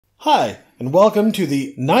Hi, and welcome to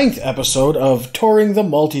the 9th episode of Touring the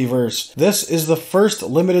Multiverse. This is the first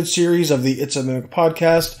limited series of the It's a Mimic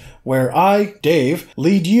podcast, where I, Dave,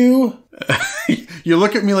 lead you... You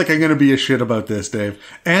look at me like I'm going to be a shit about this, Dave.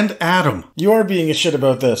 And Adam. You are being a shit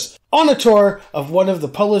about this. On a tour of one of the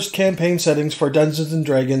published campaign settings for Dungeons &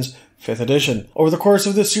 Dragons 5th edition. Over the course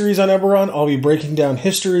of this series on Eberron, I'll be breaking down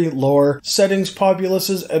history, lore, settings,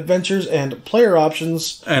 populaces, adventures, and player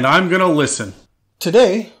options. And I'm going to listen.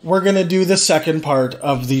 Today, we're going to do the second part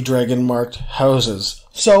of the Dragonmark Houses.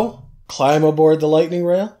 So, climb aboard the lightning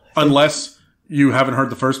rail. Unless you haven't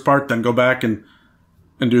heard the first part, then go back and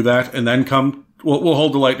do that, and then come. We'll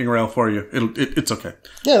hold the lightning rail for you. It's okay.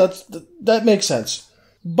 Yeah, that makes sense.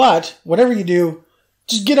 But, whatever you do,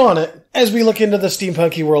 just get on it as we look into the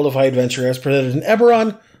steampunky world of high adventure as presented in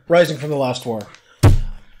Eberron, Rising from the Last War.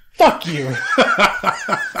 Fuck you!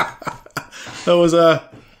 That was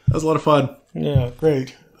a lot of fun. Yeah,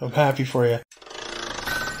 great. I'm happy for you.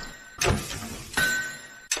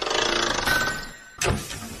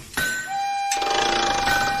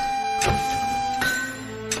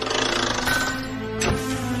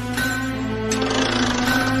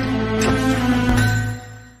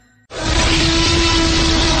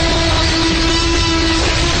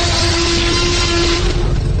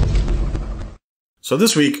 So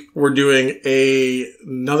this week, we're doing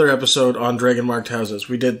another episode on Dragonmark Houses.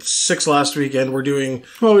 We did 6 last weekend. We're doing...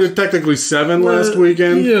 Well, we did technically 7 last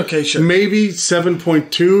weekend. Yeah, okay, sure. Maybe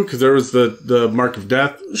 7.2, because there was the Mark of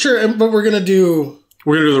Death. Sure, but we're going to do...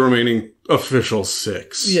 We're going to do the remaining official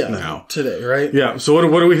 6 now. Today, right? Yeah, so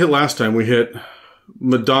what do we hit last time? We hit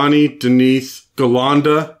Madani, Denith,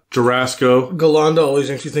 Galanda, Jarasco. Galanda always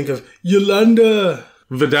makes you think of Yolanda.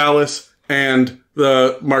 Vidalis, and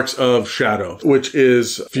the Marks of Shadow, which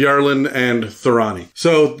is Fjarlin and Thorani.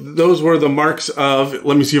 So those were the marks of...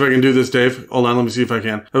 Let me see if I can do this, Dave. Hold on, let me see if I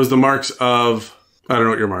can. That was the marks of... I don't know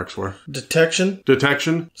what your marks were. Detection.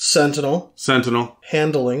 Sentinel.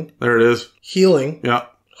 Handling. There it is. Healing. Yeah.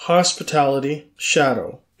 Hospitality.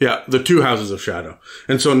 Shadow. Yeah, the 2 houses of Shadow.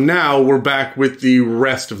 And so now we're back with the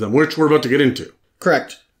rest of them, which we're about to get into.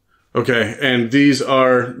 Correct. Okay, and these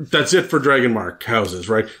are... That's it for Dragonmark Houses,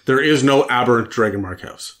 right? There is no aberrant Dragonmark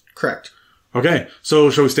House. Correct. Okay, so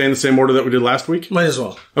shall we stay in the same order that we did last week? Might as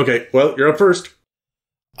well. Okay, well, you're up first.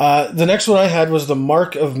 The next one I had was the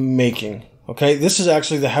Mark of Making. Okay, this is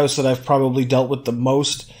actually the house that I've probably dealt with the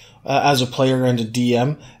most as a player and a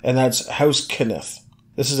DM, and that's House Cannith.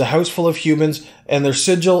 This is a house full of humans, and their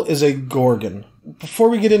sigil is a Gorgon. Before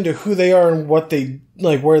we get into who they are and what they...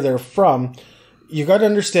 where they're from... You got to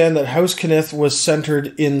understand that House Cannith was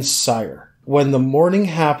centered in Sire. When the morning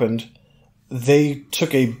happened, they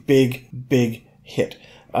took a big, big hit.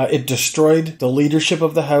 It destroyed the leadership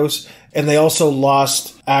of the house, and they also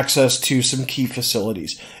lost access to some key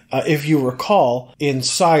facilities. If you recall, in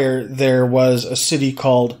Sire, there was a city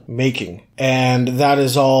called Making, and that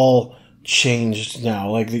is all changed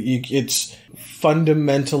now. It's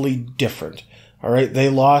fundamentally different. All right? They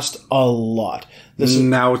lost a lot.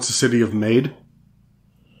 Now it's a city of Made?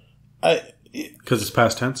 Because it's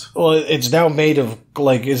past tense? Well, it's now made of,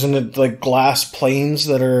 isn't it, glass planes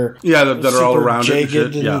that are... Yeah, that are all around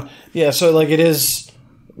jagged it. Yeah, so, it is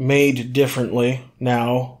made differently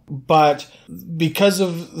now. But because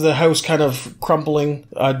of the house kind of crumpling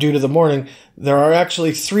due to the morning, there are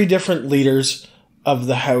actually 3 different leaders of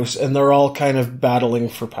the house, and they're all kind of battling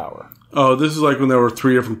for power. Oh, this is like when there were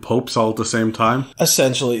 3 different popes all at the same time?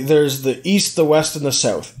 Essentially. There's the east, the west, and the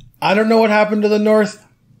south. I don't know what happened to the north.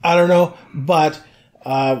 I don't know, but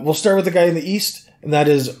we'll start with the guy in the east, and that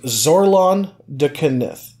is Zorlan de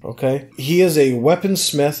Cannith, okay? He is a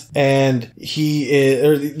weaponsmith, and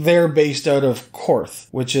they're based out of Korth,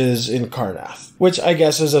 which is in Karrnath, which I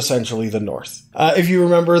guess is essentially the north. If you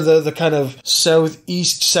remember, the kind of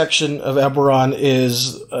southeast section of Eberron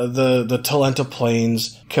is the Talenta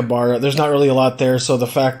Plains, Kibara. There's not really a lot there, so the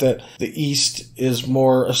fact that the east is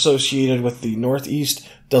more associated with the northeast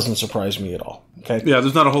doesn't surprise me at all. Okay. Yeah,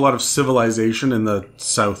 there's not a whole lot of civilization in the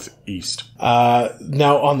southeast.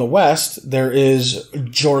 Now, on the west, there is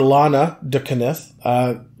Jorlanna de Cannith.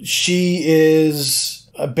 She is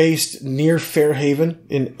based near Fairhaven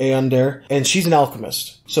in Aundair, and she's an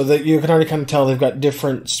alchemist. So that you can already kind of tell they've got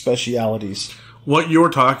different specialities. What you're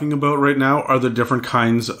talking about right now are the different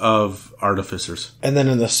kinds of artificers. And then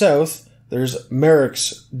in the south, there's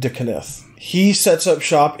Merrix de Cannith. He sets up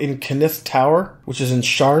shop in Cannith Tower, which is in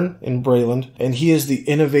Sharn in Breland, and he is the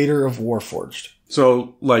innovator of Warforged.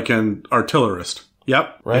 So, like an artillerist.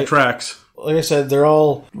 Yep, right. It tracks. like I said, they're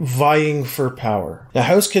all vying for power. Now,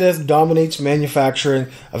 House Cannith dominates manufacturing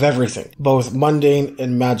of everything, both mundane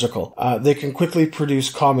and magical. They can quickly produce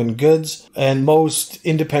common goods, and most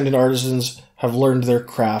independent artisans have learned their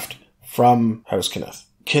craft from House Cannith.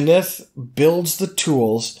 Cannith builds the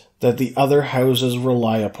tools that the other houses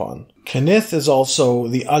rely upon. Cannith is also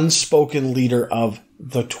the unspoken leader of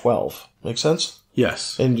the 12. Make sense?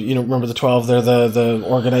 Yes. And, remember the 12, they're the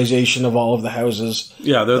organization of all of the houses.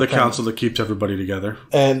 Yeah, they're the council that keeps everybody together.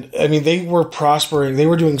 And, they were prospering. They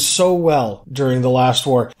were doing so well during the last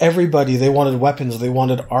war. Everybody, they wanted weapons. They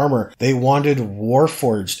wanted armor. They wanted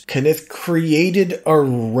Warforged. Cannith created a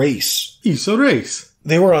race. It's a race.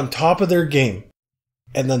 They were on top of their game.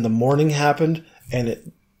 And then the morning happened, and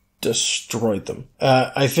it destroyed them.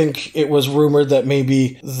 I think it was rumored that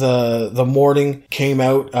maybe the morning came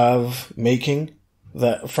out of making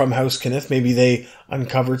that from House Cannith. Maybe they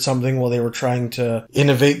uncovered something while they were trying to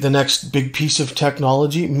innovate the next big piece of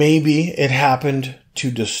technology. Maybe it happened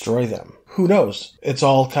to destroy them. Who knows? It's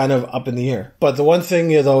all kind of up in the air. But the one thing,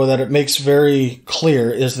 though, that it makes very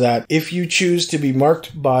clear is that if you choose to be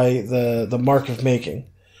marked by the mark of making,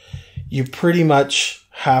 you pretty much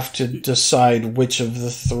have to decide which of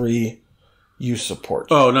the three you support.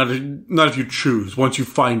 Oh, not if you choose. Once you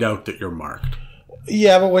find out that you're marked.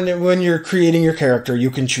 Yeah, but when you're creating your character,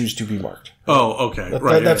 you can choose to be marked. Oh, okay.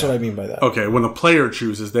 That's what I mean by that. Okay, when the player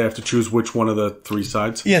chooses, they have to choose which one of the three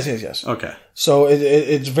sides? Yes. Okay. So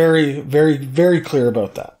it's very, very, very clear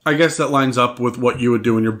about that. I guess that lines up with what you would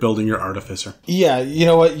do when you're building your artificer. Yeah, you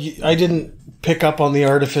know what? I didn't pick up on the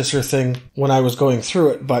artificer thing when I was going through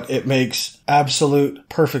it, but it makes absolute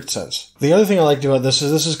perfect sense. The other thing I liked about this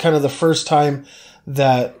is kind of the first time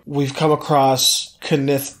that we've come across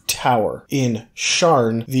Cannith Tower in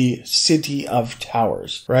Sharn, the City of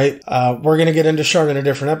Towers, right? We're going to get into Sharn in a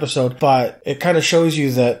different episode, but it kind of shows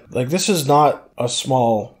you that, this is not a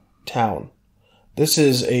small town. This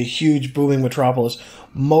is a huge booming metropolis.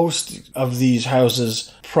 Most of these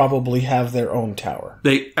houses probably have their own tower.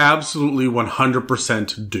 They absolutely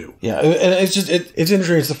 100% do. Yeah, and it's just, it's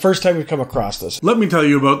interesting. It's the first time we've come across this. Let me tell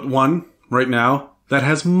you about one right now that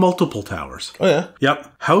has multiple towers. Oh, yeah?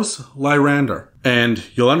 Yep. House Lyrandar. And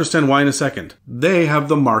you'll understand why in a second. They have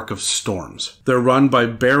the Mark of Storms. They're run by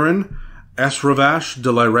Baron Esravash de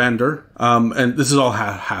Lyrandar. And this is all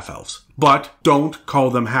half-elves. But don't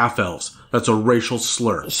call them half-elves. That's a racial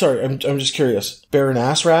slur. Sorry, I'm just curious. Baron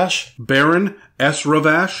Asrash? Baron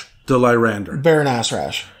Esravash de Lyrandar. Baron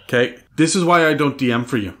Asrash. Okay. This is why I don't DM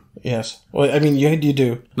for you. Yes. Well, you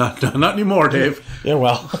do. Not anymore, Dave. Yeah,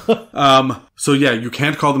 well. So yeah, you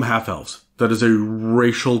can't call them half-elves. That is a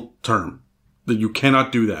racial term. That you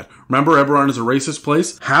cannot do that. Remember, Eberron is a racist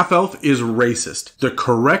place? Half-elf is racist. The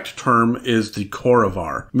correct term is the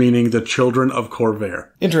Khoravar, meaning the children of Khorvaire.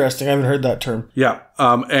 Interesting. I haven't heard that term. Yeah.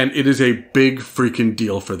 And it is a big freaking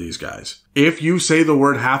deal for these guys. If you say the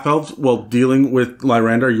word half-elves while dealing with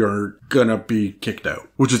Lyrandar, you're gonna be kicked out.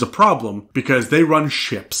 Which is a problem, because they run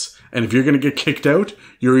ships. And if you're going to get kicked out,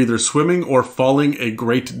 you're either swimming or falling a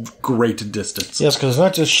great distance. Yes, because it's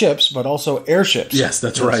not just ships, but also airships. Yes,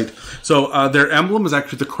 that's right. So their emblem is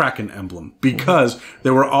actually the Kraken emblem, because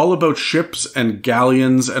they were all about ships and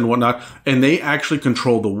galleons and whatnot, and they actually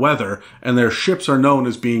control the weather, and their ships are known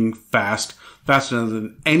as being faster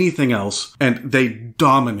than anything else, and they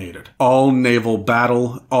dominated all naval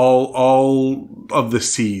battle, all of the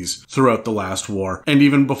seas throughout the last war, and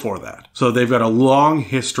even before that. So they've got a long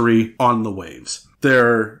history on the waves.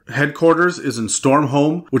 Their headquarters is in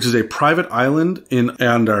Stormhome, which is a private island in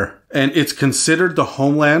Aundair. And it's considered the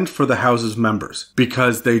homeland for the house's members,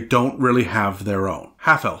 because they don't really have their own.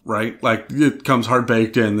 Half-elf, right? It comes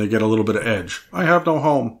hard-baked in, they get a little bit of edge. I have no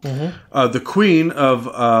home. Mm-hmm. The queen of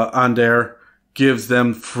Aundair gives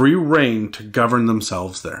them free reign to govern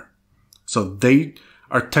themselves there. So they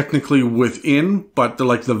are technically within, but they're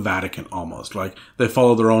like the Vatican almost. They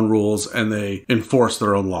follow their own rules and they enforce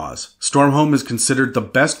their own laws. Stormhome is considered the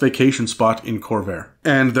best vacation spot in Khorvaire.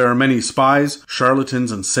 And there are many spies,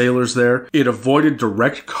 charlatans, and sailors there. It avoided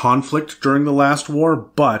direct conflict during the last war,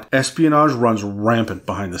 but espionage runs rampant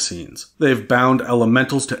behind the scenes. They've bound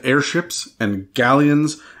elementals to airships and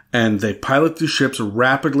galleons, and they pilot these ships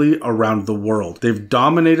rapidly around the world. They've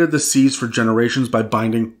dominated the seas for generations by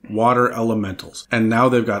binding water elementals. And now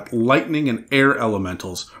they've got lightning and air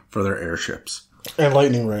elementals for their airships. And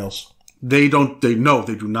lightning rails. They do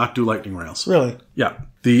not do lightning rails. Really? Yeah.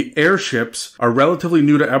 The airships are relatively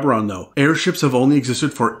new to Eberron, though. Airships have only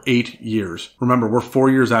existed for 8 years. Remember, we're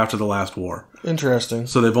 4 years after the last war. Interesting.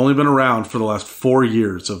 So they've only been around for the last 4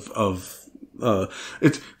 years of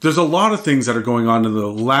There's a lot of things that are going on in the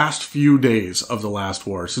last few days of the last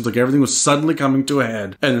war. It seems like everything was suddenly coming to a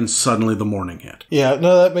head, and then suddenly the morning hit. Yeah,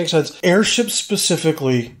 no, that makes sense. Airships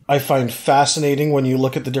specifically, I find fascinating when you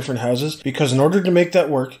look at the different houses, because in order to make that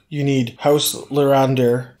work, you need House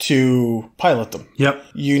Lyrandar to pilot them. Yep.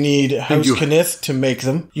 You need House Cannith to make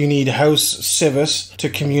them. You need House Sivis to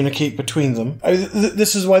communicate between them.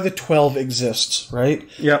 This is why the 12 exists, right?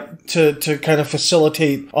 Yep. To kind of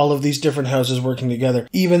facilitate all of these different houses working together.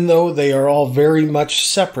 Even though they are all very much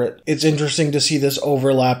separate, it's interesting to see this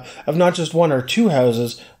overlap of not just one or two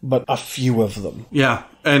houses, but a few of them. Yeah.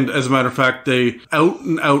 And as a matter of fact, they out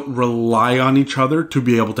and out rely on each other to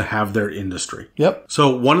be able to have their industry. Yep.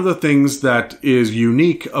 So one of the things that is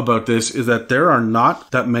unique about this is that there are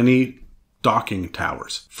not that many docking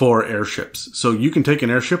towers for airships. So you can take an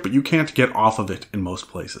airship, but you can't get off of it in most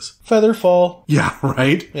places. Featherfall. Yeah,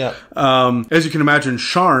 right? Yeah. As you can imagine,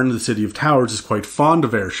 Sharn, the city of towers, is quite fond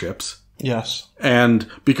of airships. Yes. And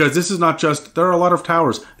because this is not just, there are a lot of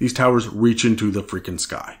towers. These towers reach into the freaking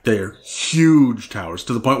sky. They are huge towers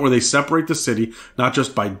to the point where they separate the city, not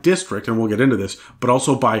just by district, and we'll get into this, but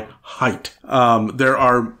also by height. There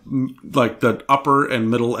are like the upper and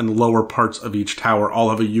middle and lower parts of each tower all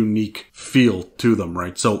have a unique feel to them,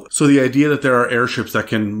 right? So the idea that there are airships that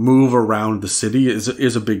can move around the city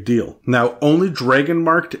is a big deal. Now, only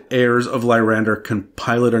dragon-marked heirs of Lyrandar can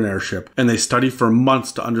pilot an airship, and they study for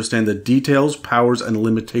months to understand the details, powers, and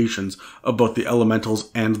limitations of both the elementals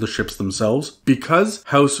and the ships themselves. Because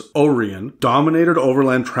House Orion dominated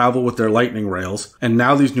overland travel with their lightning rails, and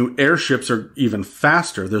now these new airships are even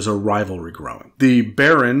faster, there's a rivalry growing. The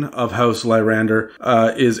Baron of House Lyrandar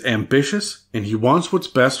is ambitious, and he wants what's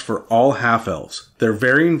best for all half-elves. They're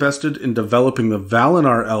very invested in developing the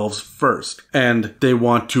Valinar elves first, and they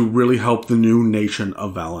want to really help the new nation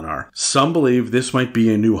of Valinar. Some believe this might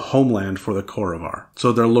be a new homeland for the Khoravar.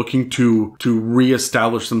 So they're looking to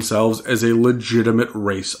re-establish themselves as a legitimate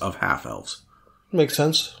race of half-elves. Makes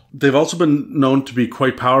sense. They've also been known to be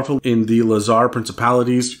quite powerful in the Lazar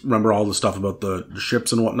principalities. Remember all the stuff about the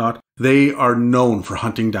ships and whatnot? They are known for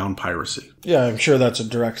hunting down piracy. Yeah, I'm sure that's a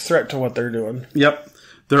direct threat to what they're doing. Yep.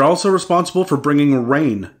 They're also responsible for bringing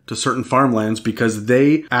rain to certain farmlands because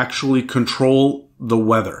they actually control the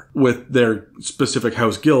weather with their specific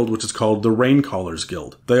house guild, which is called the Raincallers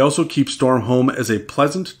Guild. They also keep Stormhome as a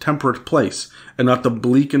pleasant, temperate place and not the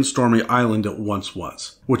bleak and stormy island it once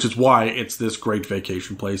was, which is why it's this great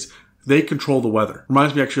vacation place. They control the weather.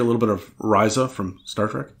 Reminds me actually a little bit of Ryza from Star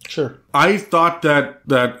Trek. Sure. I thought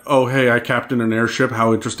that oh, hey, I captain an airship.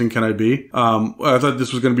 How interesting can I be? I thought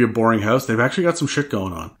this was going to be a boring house. They've actually got some shit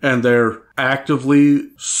going on. And they're actively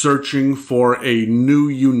searching for a new,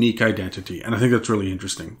 unique identity. And I think that's really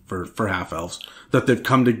interesting for half-elves. That they've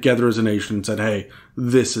come together as a nation and said, hey,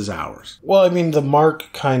 this is ours. Well, I mean, the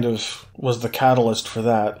Mark kind of was the catalyst for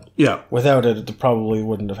that. Yeah. Without it, it probably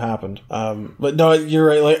wouldn't have happened. But no, you're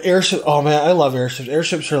right. Like airships. Oh man, I love airships.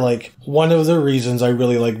 Airships are like one of the reasons I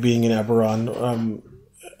really like being in Eberron.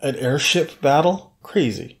 An airship battle,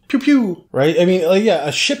 crazy. Pew pew. Right? I mean, like, yeah,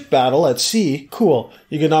 a ship battle at sea, cool.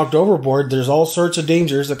 You get knocked overboard. There's all sorts of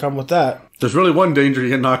dangers that come with that. There's really one danger, you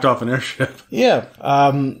get knocked off an airship. Yeah.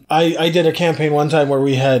 I did a campaign one time where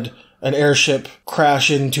we had an airship crash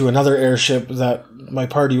into another airship that my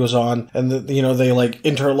party was on, and they like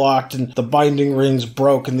interlocked and the binding rings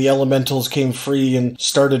broke and the elementals came free and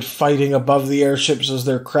started fighting above the airships as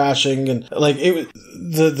they're crashing, and like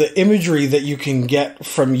the imagery that you can get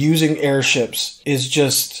from using airships is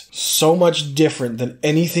just so much different than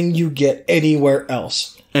anything you get anywhere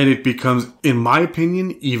else. And it becomes, in my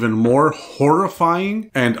opinion, even more horrifying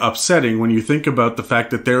and upsetting when you think about the fact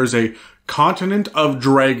that there is a continent of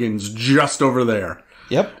dragons just over there.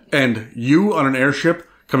 Yep. And you on an airship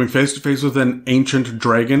coming face to face with an ancient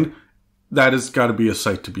dragon, that has got to be a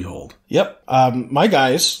sight to behold. Yep. My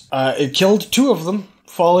guys, it killed 2 of them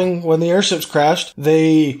falling when the airships crashed.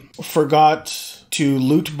 They forgot to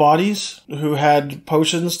loot bodies who had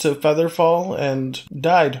potions to featherfall and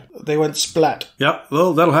died. They went splat. Yep,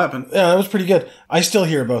 well, that'll happen. Yeah, that was pretty good. I still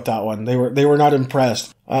hear about that one. They were not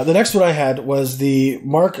impressed. The next one I had was the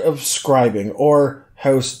Mark of Scribing, or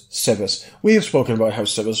House Sivis. We have spoken about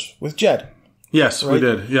House Sivis with Jed. Yes, right? We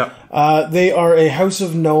did, yeah. They are a house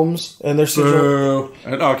of gnomes, and their sigil...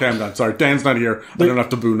 Okay, I'm done. Sorry, Dan's not here. I don't have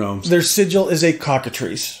to boo gnomes. Their sigil is a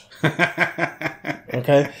cockatrice.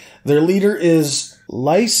 Okay? Their leader is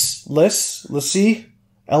Lysse, Lysse, Lysse,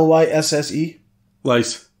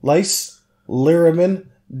 Lyrriman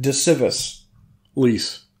de Sivis.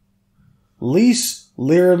 Lysse,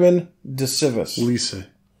 Lyrriman de Sivis.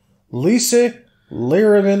 Lysse,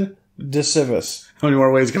 Lyrriman de Sivis. How many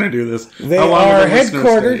more ways can I do this? They are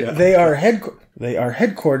headquartered. Yeah. They are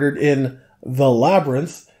headquartered in the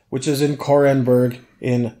Labyrinth, which is in Korenberg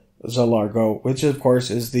in Zilargo, which of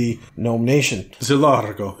course is the Gnome Nation.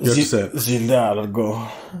 Zilargo.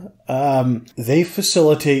 Zilargo. They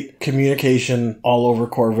facilitate communication all over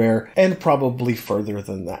Khorvaire and probably further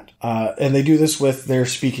than that. And they do this with their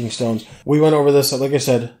speaking stones. We went over this, like I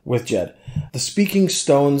said, with Jed. The speaking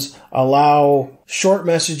stones allow short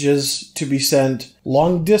messages to be sent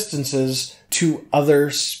long distances to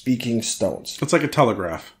other speaking stones. It's like a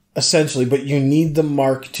telegraph. Essentially, but you need the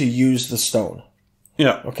mark to use the stone.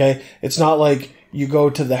 Yeah. Okay? It's not like you go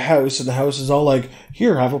to the house and the house is all like,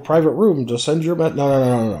 here, have a private room to send your message.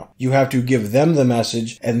 No. You have to give them the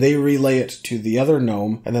message and they relay it to the other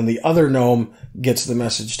gnome, and then the other gnome gets the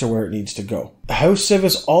message to where it needs to go. House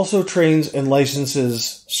Sivis also trains and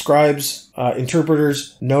licenses scribes,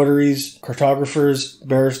 interpreters, notaries, cartographers,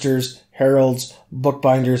 barristers, heralds,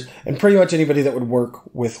 bookbinders, and pretty much anybody that would work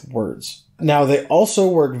with words. Now, they also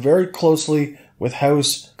work very closely with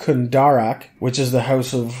House Kundarak, which is the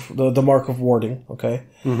house of the Mark of Warding, okay?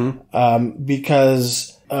 Mm-hmm.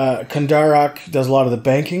 Because Kundarak does a lot of the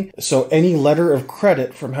banking, so any letter of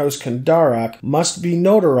credit from House Kundarak must be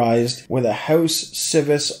notarized with a House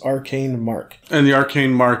Sivis arcane mark. And the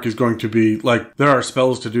arcane mark is going to be, like, there are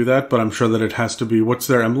spells to do that, but I'm sure that it has to be, what's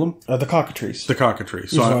their emblem? The Cockatrice. The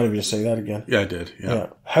Cockatrice. You wanted me to say that again. Yeah, I did, yeah.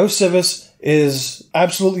 House Sivis is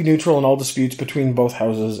absolutely neutral in all disputes between both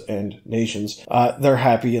houses and nations. They're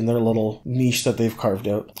happy in their little niche that they've carved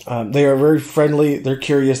out. They are very friendly, they're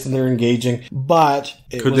curious, and they're engaging, but...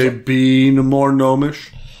 Could they be more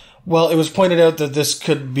gnomish? Well, it was pointed out that this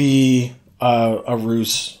could be a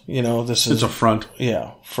ruse. You know, this is... It's a front.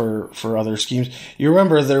 Yeah, for other schemes. You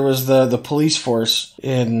remember there was the police force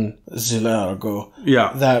in Zilargo.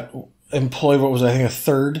 Yeah. That employed, what was it, I think, a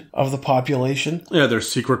third of the population. Yeah, they're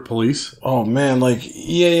secret police. Oh, man, like,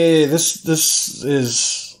 yeah. This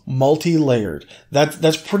is multi-layered.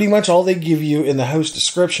 That's pretty much all they give you in the house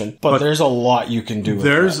description, but there's a lot you can do with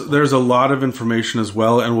There's a lot of information as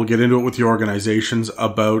well, and we'll get into it with the organizations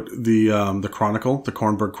about the Chronicle, the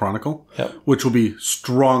Kornberg Chronicle, which will be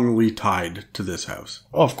strongly tied to this house.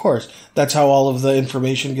 Oh, of course. That's how all of the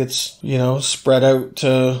information gets, spread out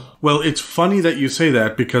to... Well, it's funny that you say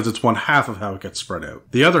that because it's one half of how it gets spread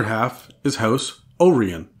out. The other half is House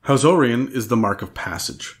Orion. House Orion is the Mark of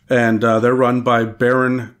Passage, and they're run by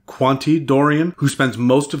Baron Quanti Dorian, who spends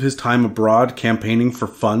most of his time abroad campaigning for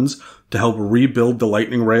funds to help rebuild the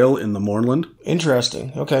lightning rail in the Mournland.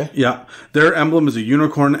 Interesting. Okay. Yeah. Their emblem is a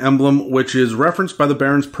unicorn emblem, which is referenced by the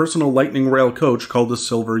Baron's personal lightning rail coach called the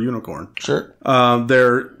Silver Unicorn. Sure.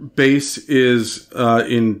 Their base is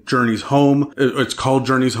in Journey's Home. It's called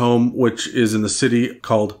Journey's Home, which is in the city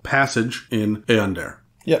called Passage in Aundair.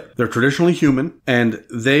 Yep. They're traditionally human, and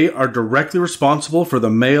they are directly responsible for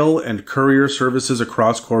the mail and courier services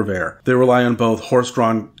across Khorvaire. They rely on both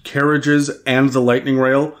horse-drawn carriages and the lightning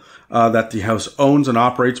rail that the house owns and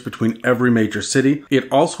operates between every major city.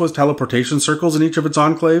 It also has teleportation circles in each of its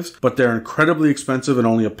enclaves, but they're incredibly expensive and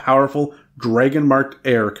only a powerful dragon-marked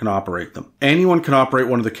heir can operate them. Anyone can operate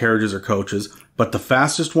one of the carriages or coaches, but the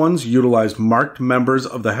fastest ones utilize marked members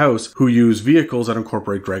of the house who use vehicles that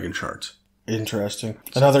incorporate dragon shards. Interesting.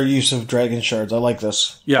 Another use of dragon shards. I like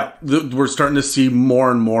this. Yeah, we're starting to see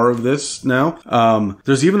more and more of this now.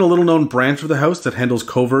 There's even a little-known branch of the house that handles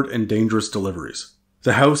covert and dangerous deliveries.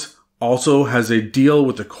 The house also has a deal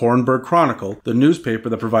with the Kornberg Chronicle, the newspaper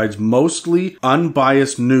that provides mostly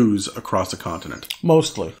unbiased news across the continent.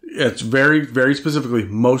 Mostly. It's very, very specifically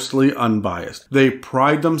mostly unbiased. They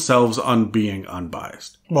pride themselves on being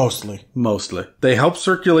unbiased. Mostly. They help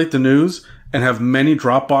circulate the news and have many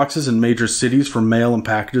drop boxes in major cities for mail and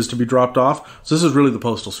packages to be dropped off. So this is really the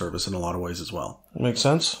postal service in a lot of ways as well. Makes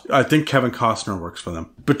sense. I think Kevin Costner works for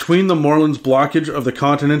them. Between the Moorland's blockage of the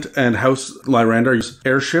continent and House Lyrandar's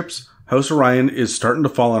airships, House Orion is starting to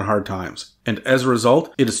fall on hard times. And as a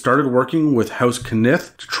result, it has started working with House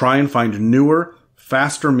Cannith to try and find newer,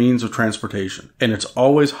 faster means of transportation. And it's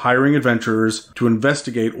always hiring adventurers to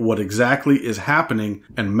investigate what exactly is happening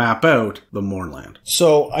and map out the Mournland.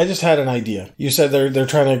 So I just had an idea. You said they're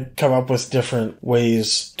trying to come up with different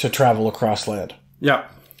ways to travel across land. Yeah.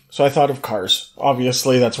 So I thought of cars.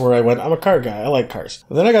 Obviously, that's where I went. I'm a car guy. I like cars.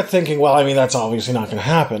 But then I got thinking, that's obviously not going to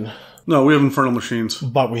happen. No, we have infernal machines.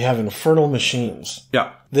 But we have infernal machines.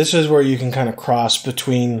 Yeah. This is where you can kind of cross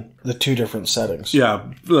between the two different settings. Yeah,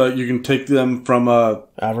 you can take them from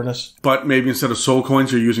Avernus. But maybe instead of soul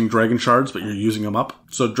coins, you're using dragon shards, but you're using them up.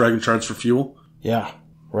 So dragon shards for fuel. Yeah,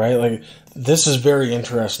 right? Like, this is very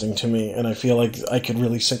interesting to me, and I feel like I could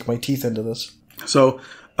really sink my teeth into this. So,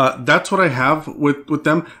 That's what I have with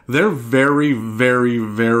them. They're very, very,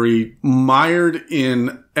 very mired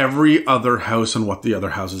in every other house and what the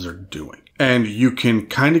other houses are doing. And you can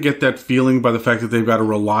kind of get that feeling by the fact that they've got to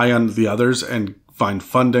rely on the others and find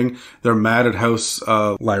funding. They're mad at House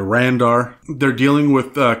Lyrandar. They're dealing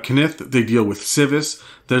with Cannith. They deal with Sivis.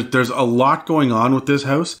 There's a lot going on with this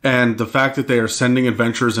house, and the fact that they are sending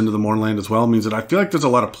adventurers into the Mournland as well means that I feel like there's a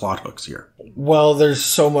lot of plot hooks here. Well, there's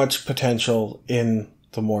so much potential in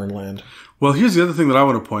the Mournland. Well, here's the other thing that I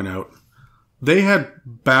want to point out. They had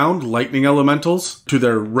bound lightning elementals to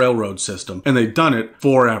their railroad system, and they'd done it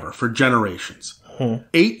forever, for generations.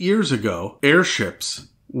 8 years ago, airships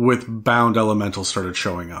with bound elementals started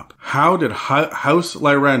showing up. How did House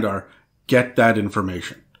Lyrandar get that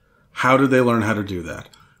information? How did they learn how to do that?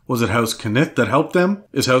 Was it House Cannith that helped them?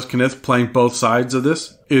 Is House Cannith playing both sides of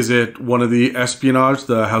this? Is it one of the espionage,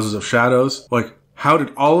 the Houses of Shadows? Like, how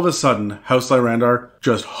did all of a sudden House Lyrandar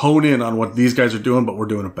just hone in on what these guys are doing, but we're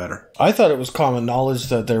doing it better? I thought it was common knowledge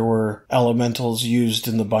that there were elementals used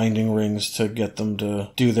in the binding rings to get them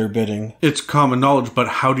to do their bidding. It's common knowledge, but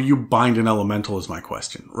how do you bind an elemental is my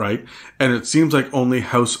question, right? And it seems like only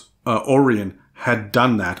House Orion had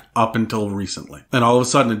done that up until recently. And all of a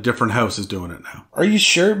sudden, a different house is doing it now. Are you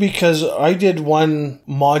sure? Because I did one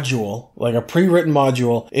module, like a pre-written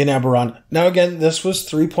module in Eberron. Now again, this was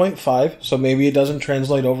 3.5, so maybe it doesn't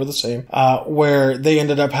translate over the same, where they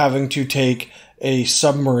ended up having to take a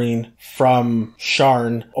submarine from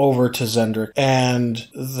Sharn over to Zendrick, and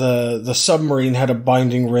the submarine had a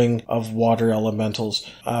binding ring of water elementals,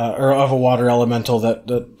 or of a water elemental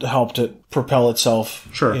that helped it propel itself,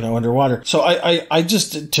 sure, underwater. So I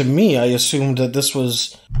just, to me, I assumed that this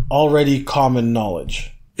was already common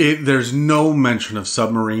knowledge. There's no mention of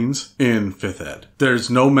submarines in 5th Ed. There's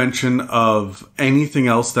no mention of anything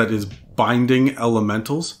else that is binding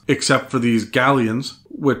elementals, except for these galleons,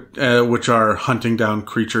 which are hunting down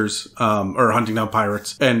creatures, or hunting down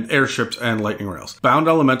pirates, and airships and lightning rails. Bound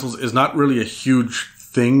elementals is not really a huge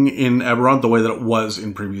thing in Eberron the way that it was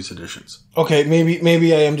in previous editions. Okay,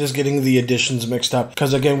 maybe I am just getting the editions mixed up,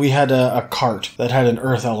 because again, we had a cart that had an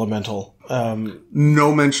earth elemental.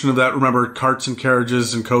 No mention of that. Remember, carts and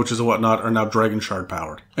carriages and coaches and whatnot are now dragon shard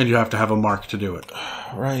powered, and you have to have a mark to do it.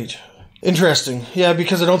 Right. Interesting. Yeah,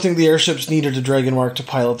 because I don't think the airships needed a Dragonmark to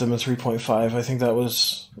pilot them in 3.5. I think that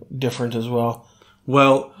was different as well.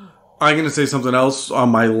 Well, I'm going to say something else on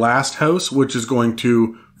my last house, which is going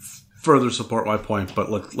to further support my point,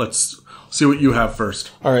 but let's see what you have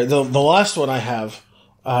first. All right, the last one I have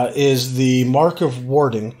is the Mark of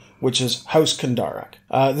Warding, which is House Khandarak.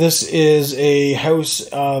 This is a house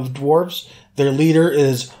of dwarves. Their leader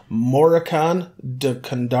is Morrikan de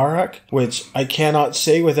Khandarak, which I cannot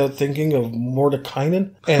say without thinking of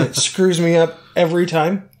Mordekainen, and it screws me up every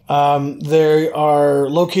time. They are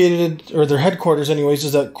located, or their headquarters anyways,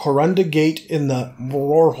 is at Corunda Gate in the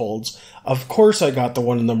Moror Holds. Of course I got the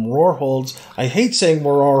one in the Moror Holds. I hate saying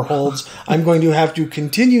Moror Holds. I'm going to have to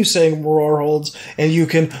continue saying Moror Holds, and you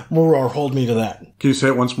can Moror Hold me to that. Can you say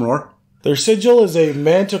it once more? Their sigil is a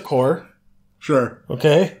manticore. Sure.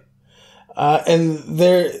 Okay. And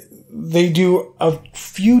they do a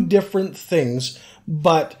few different things,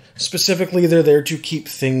 but specifically they're there to keep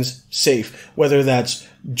things safe. Whether that's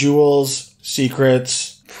jewels,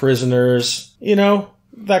 secrets, prisoners,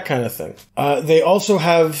 that kind of thing. They also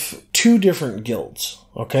have 2 different guilds,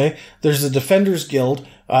 okay? There's the Defenders Guild.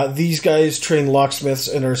 These guys train locksmiths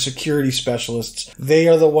and are security specialists. They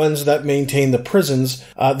are the ones that maintain the prisons,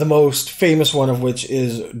 the most famous one of which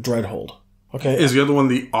is Dreadhold. Okay. Is the other one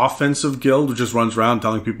the offensive guild, which just runs around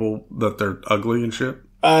telling people that they're ugly and shit?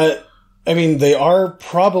 They are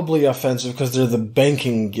probably offensive because they're the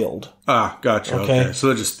banking guild. Ah, gotcha. Okay. So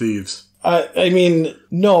they're just thieves.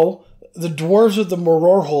 No. The dwarves of the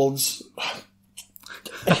Moror Holds...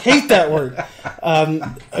 I hate that word.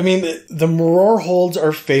 The Moror Holds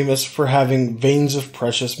are famous for having veins of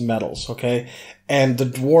precious metals, okay? And the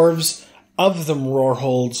dwarves of the Moror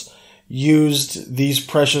Holds used these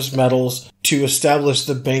precious metals to establish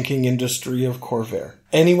the banking industry of Khoravar.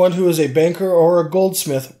 Anyone who is a banker or a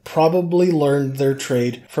goldsmith probably learned their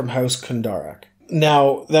trade from House Khandarak.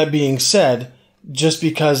 Now, that being said, just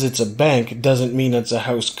because it's a bank doesn't mean it's a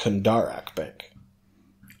House Khandarak bank.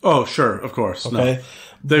 Oh, sure, of course. Okay. No.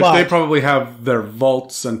 They probably have their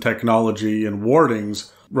vaults and technology and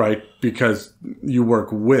wardings, right? Because you work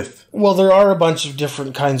with... Well, there are a bunch of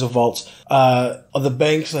different kinds of vaults. The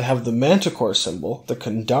banks that have the Manticore symbol, the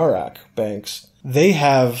Khandarak banks, they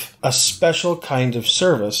have a special kind of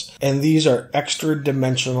service, and these are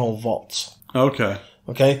extra-dimensional vaults. Okay.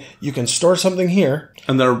 Okay? You can store something here,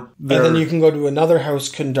 and then you can go to another House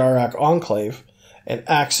Khandarak enclave, and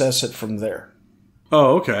access it from there.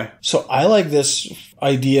 Oh, okay. So I like this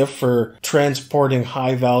idea for transporting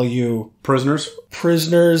high-value... Prisoners.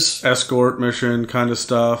 Escort mission kind of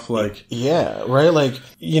stuff, like... Yeah, right? Like,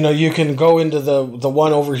 you can go into the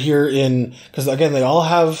one over here in... Because, again, they all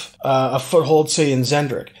have a foothold, say, in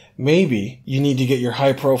Zendrick. Maybe you need to get your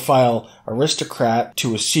high-profile aristocrat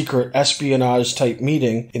to a secret espionage-type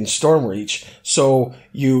meeting in Stormreach. So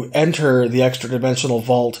you enter the extra-dimensional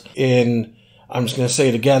vault in... I'm just going to say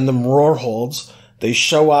it again, the Mrorholds. They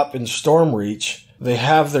show up in Stormreach, they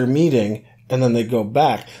have their meeting, and then they go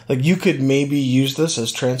back. Like, you could maybe use this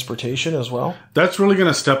as transportation as well. That's really going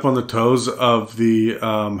to step on the toes of the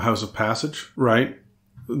House of Passage, right?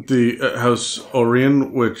 The House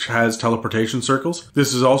Orion, which has teleportation circles.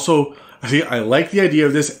 This is also... I like the idea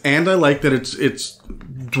of this, and I like that it's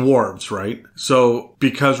dwarves, right? So,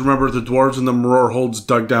 because remember, the dwarves and the Mrorholds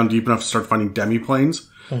dug down deep enough to start finding demi-planes.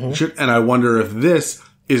 Mm-hmm. And I wonder if this...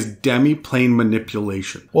 is demi-plane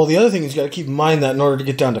manipulation. Well, the other thing is you got to keep in mind that in order to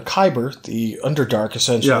get down to Kyber, the Underdark,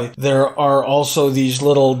 essentially, there are also these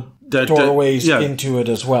little doorways into it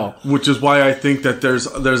as well. Which is why I think that there's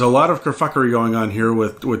a lot of kerfuckery going on here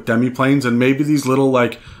with demi-planes, and maybe these little,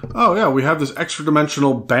 like, oh yeah, we have this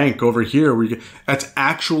extra-dimensional bank over here. That's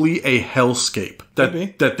actually a hellscape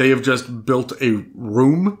that they have just built a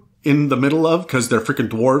room in the middle of, because they're freaking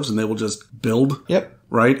dwarves and they will just build. Yep.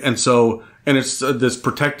 Right? And so... And it's this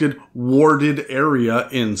protected, warded area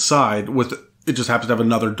inside with, it just happens to have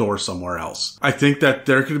another door somewhere else. I think that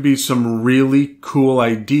there could be some really cool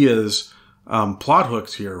ideas, plot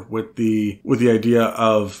hooks here with the idea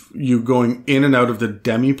of you going in and out of the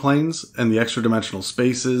demi-planes and the extra dimensional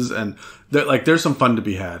spaces. And there's some fun to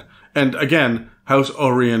be had. And again, House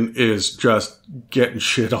Orion is just getting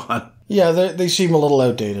shit on. Yeah, they seem a little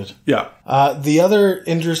outdated. Yeah. The other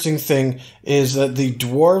interesting thing is that the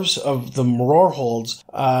dwarves of the Mrorholds,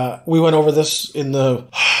 we went over this in the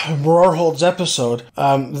Mrorholds episode,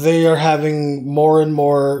 they are having more and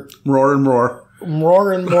more... More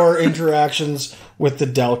and more interactions with the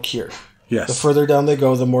Dalkir. Yes. The further down they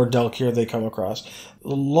go, the more Dalkir they come across.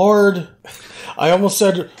 Lord... I almost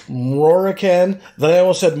said Mrorican, then I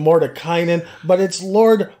almost said Mordekainen, but it's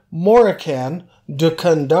Lord Morican de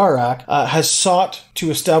Kundarak has sought to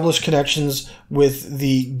establish connections with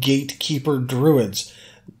the Gatekeeper Druids.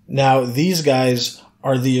 Now, these guys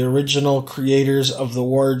are the original creators of the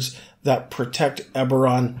wards that protect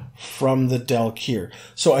Eberron from the Dalkir.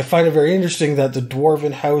 So I find it very interesting that the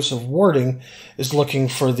Dwarven House of Warding is looking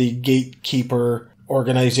for the Gatekeeper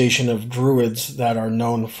organization of druids that are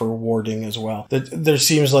known for warding as well. There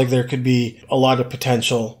seems like there could be a lot of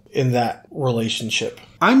potential in that relationship.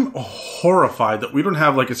 I'm horrified that we don't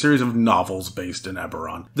have like a series of novels based in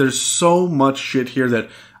Eberron. There's so much shit here that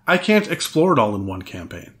I can't explore it all in one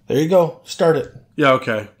campaign. There you go. Start it. Yeah,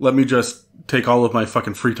 okay. Let me just take all of my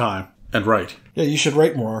fucking free time and write. Yeah, you should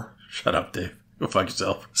write more. Shut up, Dave. Go fuck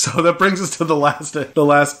yourself. So that brings us to the last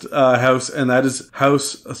house, and that is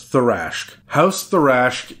House Tharashk. House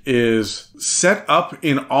Tharashk is set up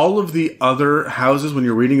in all of the other houses when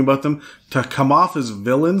you're reading about them to come off as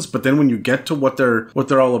villains, but then when you get to what they're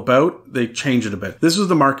all about, they change it a bit. This is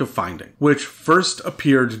the Mark of Finding, which first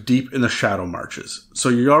appeared deep in the Shadow Marches. So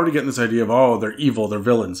you're already getting this idea of, oh, they're evil, they're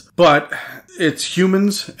villains. But it's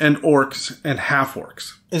humans and orcs and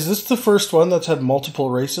half-orcs. Is this the first one that's had multiple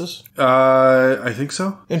races? I think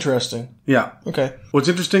so. Interesting. Yeah. Okay. What's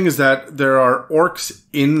interesting is that there are orcs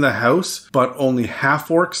in the house, but only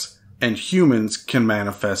half-orcs and humans can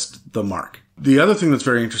manifest the mark. The other thing that's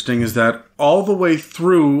very interesting is that all the way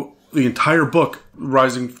through the entire book,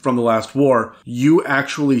 Rising from the Last War, you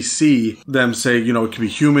actually see them say, it could be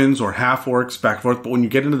humans or half-orcs, back and forth, but when you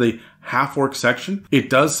get into the half-orc section, it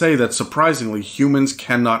does say that, surprisingly, humans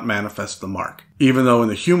cannot manifest the mark. Even though in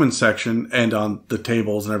the human section and on the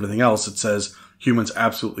tables and everything else, it says humans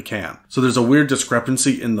absolutely can. So there's a weird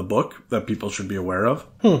discrepancy in the book that people should be aware of.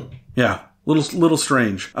 Yeah, little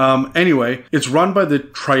strange. Anyway, it's run by the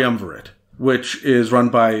Triumvirate, which is run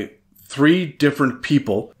by 3 different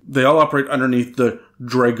people. They all operate underneath the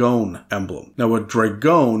Dragon emblem. Now, a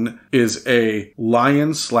Dragon is a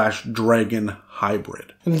lion/dragon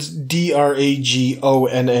hybrid. And it's Dragonne.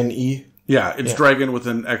 Yeah, it's dragon with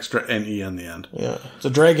an extra NE on the end. Yeah, it's a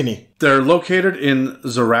dragony. They're located in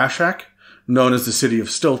Zarashak, known as the City of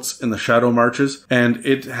Stilts in the Shadow Marches, and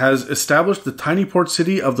it has established the tiny port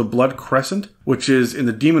city of the Blood Crescent, which is in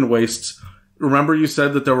the Demon Wastes. Remember you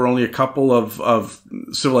said that there were only a couple of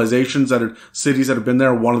civilizations cities that have been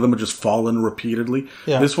there. One of them had just fallen repeatedly.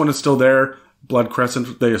 Yeah. This one is still there. Blood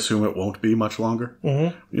Crescent, they assume it won't be much longer.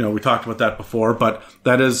 Mm-hmm. We talked about that before, but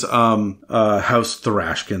that is House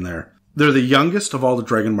Tharashk in there. They're the youngest of all the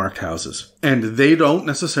Dragonmark houses, and they don't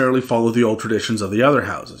necessarily follow the old traditions of the other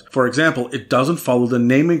houses. For example, it doesn't follow the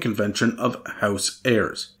naming convention of house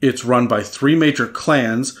heirs. It's run by 3 major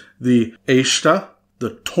clans, the Aishta,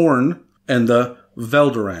 the Torn, and the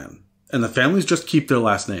Velderan. And the families just keep their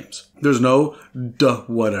last names. There's no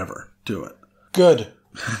whatever to it. Good.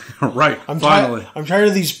 Right, finally. I'm tired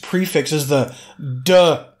of these prefixes, the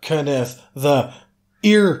Cannith, the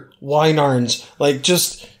Wynarns. Like,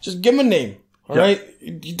 just give them a name, all right?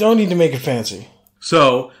 You don't need to make it fancy.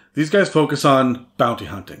 So, these guys focus on bounty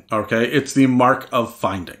hunting, okay? It's the mark of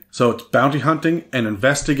finding. So, it's bounty hunting and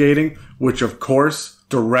investigating, which, of course,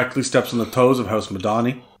 directly steps on the toes of House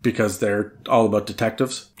Madani, because they're all about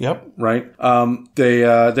detectives. Yep. Right? They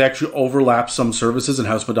actually overlap some services, and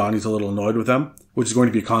House Madani's a little annoyed with them, which is going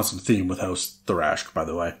to be a constant theme with House Thrashk, by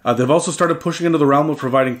the way. They've also started pushing into the realm of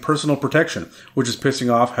providing personal protection, which is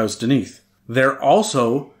pissing off House Cannith. They're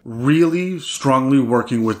also really strongly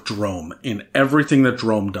working with Drome in everything that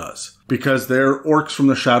Drome does. Because they're orcs from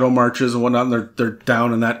the Shadow Marches and whatnot, and they're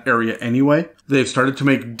down in that area anyway. They've started to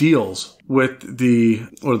make deals with the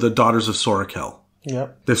Daughters of Sorakel.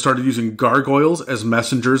 Yep. They've started using gargoyles as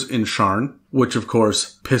messengers in Sharn, which of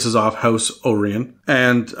course pisses off House Orion.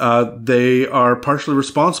 And they are partially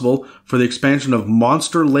responsible for the expansion of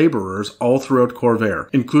monster laborers all throughout Khorvaire,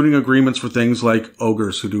 including agreements for things like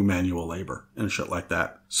ogres who do manual labor and shit like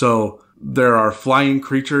that. So there are flying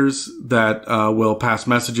creatures that will pass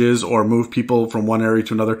messages or move people from one area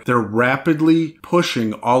to another. They're rapidly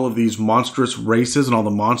pushing all of these monstrous races and all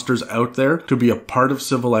the monsters out there to be a part of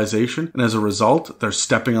civilization. And as a result, they're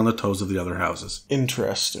stepping on the toes of the other houses.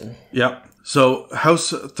 Interesting. Yep. So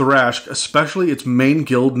House Thrashk, especially its main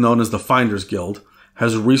guild known as the Finders Guild,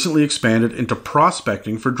 has recently expanded into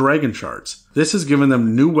prospecting for dragon shards. This has given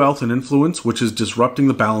them new wealth and influence, which is disrupting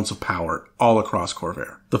the balance of power all across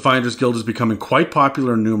Khorvaire. The Finders Guild is becoming quite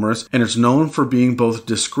popular and numerous, and it's known for being both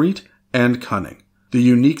discreet and cunning. The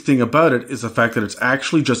unique thing about it is the fact that it's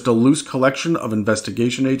actually just a loose collection of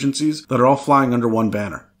investigation agencies that are all flying under one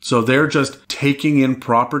banner. So they're just taking in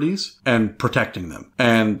properties and protecting them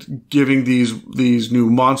and giving these new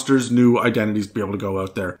monsters new identities to be able to go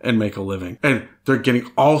out there and make a living. And they're getting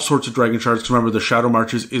all sorts of dragon shards. 'Cause remember, the Shadow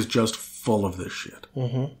Marches is just full of this shit.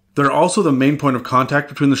 Mm-hmm. They're also the main point of contact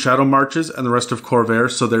between the Shadow Marches and the rest of Khorvaire,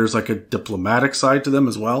 so there's like a diplomatic side to them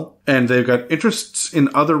as well. And they've got interests in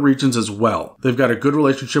other regions as well. They've got a good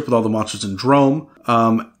relationship with all the monsters in Drome.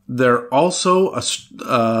 They're also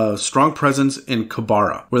a strong presence in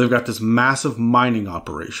Kabara, where they've got this massive mining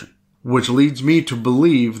operation. Which leads me to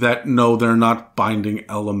believe that, no, they're not binding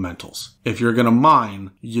elementals. If you're going to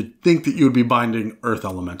mine, you'd think that you would be binding earth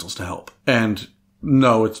elementals to help. And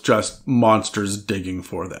no, it's just monsters digging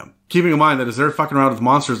for them. Keeping in mind that as they're fucking around with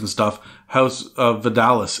monsters and stuff, House of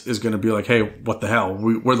Vidalis is going to be like, hey, what the hell?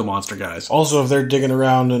 We're the monster guys. Also, if they're digging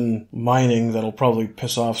around and mining, that'll probably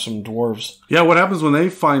piss off some dwarves. Yeah, what happens when they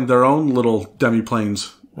find their own little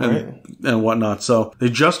demi-planes and whatnot? So they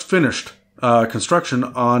just finished construction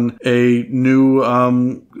on a new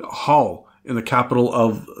hall in the capital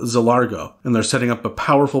of Zilargo, and they're setting up a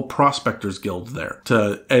powerful prospectors guild there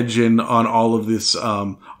to edge in on all of this,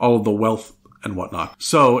 all of the wealth and whatnot.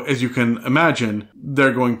 So, as you can imagine,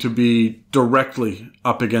 they're going to be directly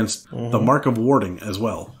up against the Mark of Warding as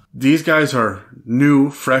well. These guys are new,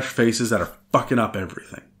 fresh faces that are fucking up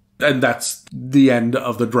everything. And that's the end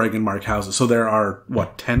of the Dragonmark houses. So there are,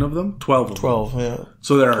 10 of them? 12 of them. 12, yeah.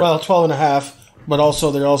 So there are... 12 and a half, but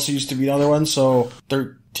also there also used to be another one, so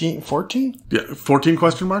 14? Yeah, 14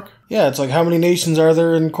 question mark? Yeah, it's like, how many nations are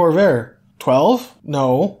there in Khorvaire? 12?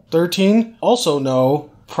 No. 13? Also no.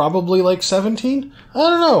 Probably like 17? I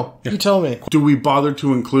don't know. Yeah. You tell me. Do we bother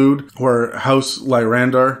to include where House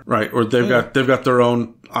Lyrandar, right, or they've got their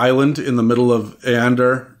own island in the middle of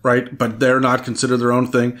Aundair, right, but they're not considered their own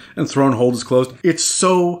thing, and Thronehold is closed. It's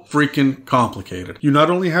so freaking complicated. You not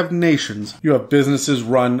only have nations, you have businesses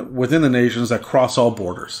run within the nations that cross all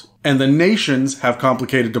borders. And the nations have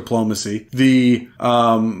complicated diplomacy. The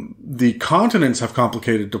continents have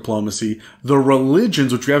complicated diplomacy. The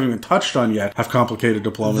religions, which we haven't even touched on yet, have complicated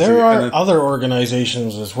diplomacy. There are other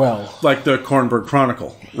organizations as well. Like the Kornberg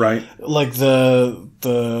Chronicle, right? Like the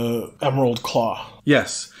Emerald Claw.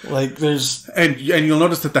 Yes. Like there's... And you'll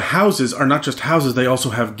notice that the houses are not just houses, they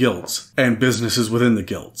also have guilds and businesses within the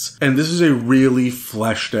guilds. And this is a really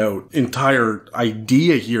fleshed out entire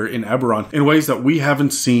idea here in Eberron in ways that we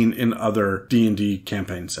haven't seen in other D&D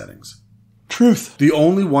campaign settings. Truth. The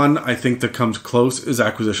only one I think that comes close is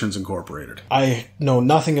Acquisitions Incorporated. I know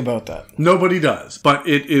nothing about that. Nobody does, but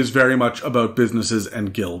it is very much about businesses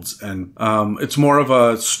and guilds, and it's more of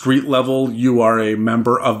a street level. You are a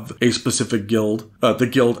member of a specific guild, the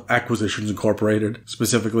Guild Acquisitions Incorporated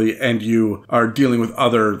specifically, and you are dealing with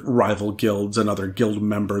other rival guilds and other guild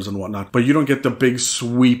members and whatnot, but you don't get the big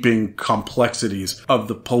sweeping complexities of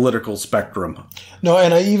the political spectrum. No,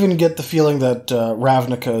 and I even get the feeling that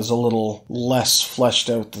Ravnica is a little less fleshed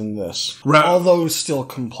out than this. Although still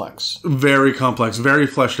complex. Very complex, very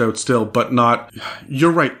fleshed out still, but not...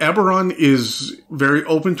 You're right, Eberron is very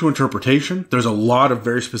open to interpretation. There's a lot of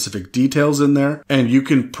very specific details in there, and you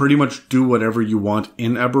can pretty much do whatever you want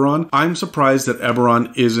in Eberron. I'm surprised that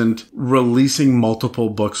Eberron isn't releasing multiple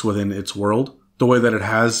books within its world the way that it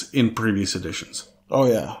has in previous editions. Oh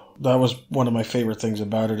yeah. That was one of my favorite things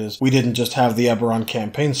about it is we didn't just have the Eberron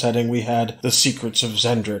campaign setting, we had the secrets of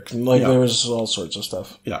Zendrick. There was all sorts of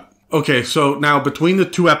stuff. Yeah. Okay, so now between the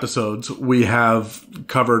 2 episodes, we have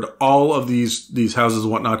covered all of these houses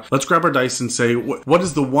and whatnot. Let's grab our dice and say, what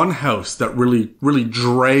is the one house that really, really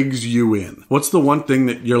drags you in? What's the one thing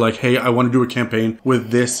that you're like, hey, I want to do a campaign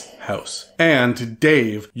with this house? And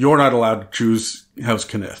Dave, you're not allowed to choose House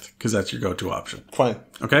Cannith, because that's your go-to option. Fine.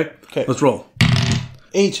 Okay? Let's roll.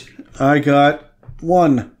 8. I got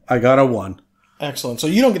 1. I got a 1. Excellent. So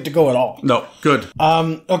you don't get to go at all. No. Good.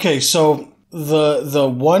 Okay, so the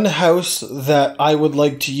one house that I would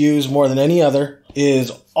like to use more than any other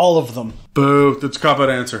is all of them. Boo. That's a cop-out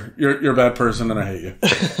answer. You're a bad person and I hate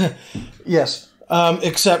you. Yes.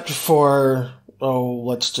 Except for... Oh,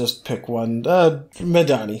 let's just pick one.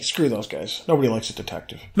 Medani. Screw those guys. Nobody likes a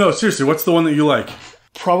detective. No, seriously, what's the one that you like?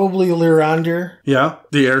 Probably Lyrandar. Yeah,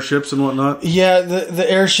 the airships and whatnot. Yeah,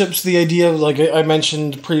 the airships, the idea of, like I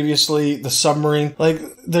mentioned previously, the submarine. Like,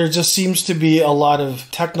 there just seems to be a lot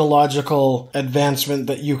of technological advancement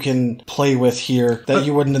that you can play with here that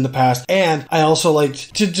you wouldn't in the past. And I also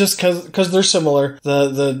liked to just because they're similar,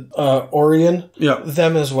 the Orion. Yeah.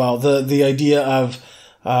 Them as well. The idea of,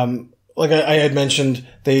 like I had mentioned,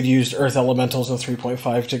 they'd used Earth Elementals in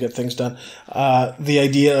 3.5 to get things done. The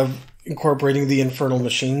idea of incorporating the infernal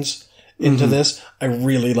machines into this, I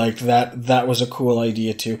really liked that. That was a cool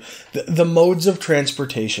idea too. The modes of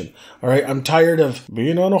transportation. All right, I'm tired of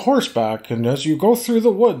being on a horseback, and as you go through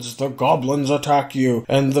the woods, the goblins attack you,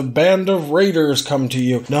 and the band of raiders come to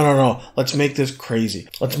you. No. Let's make this crazy.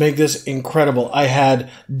 Let's make this incredible. I had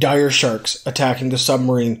dire sharks attacking the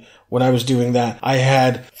submarine when I was doing that. I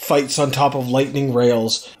had fights on top of lightning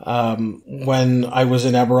rails. When I was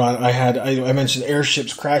in Eberron, I mentioned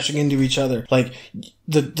airships crashing into each other. Like,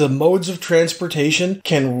 the modes of transportation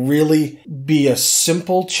can really be a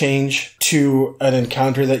simple change to an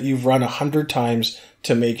encounter that you've run 100 times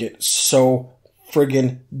to make it so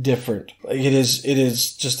friggin' different. Like, it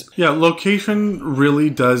is just... Yeah, location really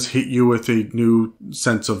does hit you with a new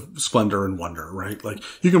sense of splendor and wonder, right? Like,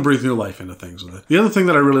 you can breathe new life into things with it. The other thing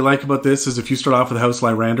that I really like about this is if you start off with House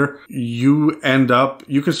Lyrandar, you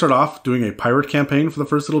can start off doing a pirate campaign for the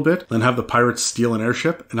first little bit, then have the pirates steal an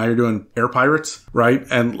airship, and now you're doing air pirates, right?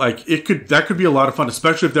 And, like, that could be a lot of fun,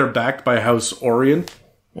 especially if they're backed by House Orion.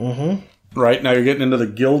 Mm-hmm. Right, now you're getting into the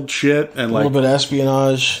guild shit and like... A little bit of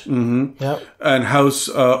espionage. Mm-hmm. Yep. And House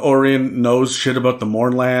Orion knows shit about the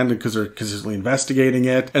Mournland because they're consistently investigating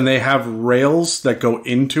it. And they have rails that go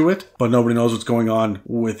into it, but nobody knows what's going on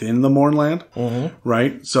within the Mournland. Mm-hmm.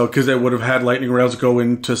 Right? So, because they would have had lightning rails go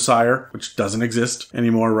into Sire, which doesn't exist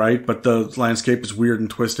anymore, right? But the landscape is weird and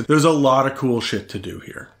twisted. There's a lot of cool shit to do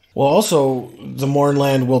here. Well, also, the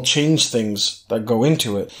Mournland will change things that go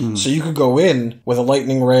into it. Mm. So you could go in with a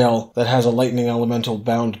lightning rail that has a lightning elemental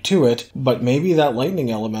bound to it, but maybe that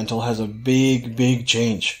lightning elemental has a big, big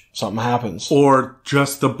change. Something happens. Or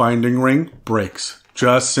just the binding ring breaks.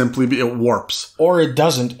 Just simply, it warps. Or it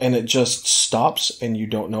doesn't, and it just stops, and you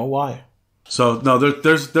don't know why. So, no,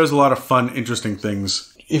 there's a lot of fun, interesting things.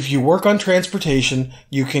 If you work on transportation,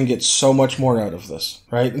 you can get so much more out of this,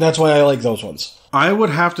 right? And that's why I like those ones. I would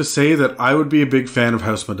have to say that I would be a big fan of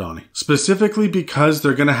House Medani. Specifically because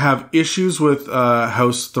they're going to have issues with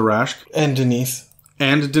House Tharashk. And Denith.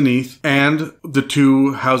 And the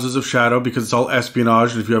 2 Houses of Shadow, because it's all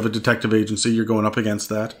espionage, and if you have a detective agency, you're going up against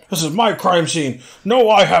that. This is my crime scene. No,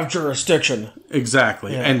 I have jurisdiction.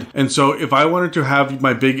 Exactly. Yeah. And so if I wanted to have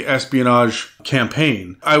my big espionage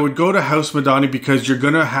campaign, I would go to House Madani because you're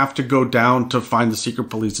going to have to go down to find the secret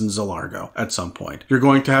police in Zilargo at some point. You're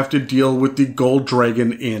going to have to deal with the Gold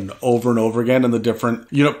Dragon Inn over and over again and the different,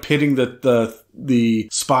 pitting the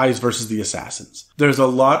spies versus the assassins. There's a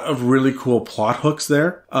lot of really cool plot hooks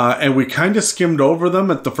there, and we kind of skimmed over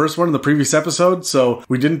them at the first one in the previous episode, so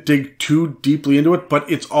we didn't dig too deeply into it, but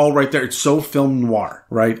it's all right there. It's so film noir,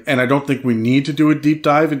 right? And I don't think we need to do a deep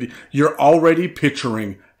dive. And you're already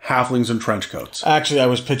picturing halflings in trench coats. Actually, I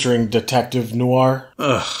was picturing detective noir.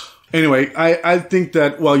 Ugh. Anyway, I think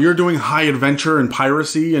that while you're doing high adventure and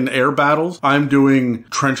piracy and air battles, I'm doing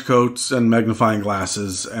trench coats and magnifying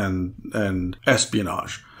glasses and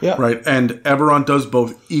espionage. Yeah. Right? And Eberron does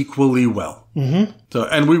both equally well. Mm-hmm. So,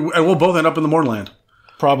 and we'll both end up in the Mournland.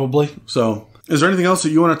 Probably. So, is there anything else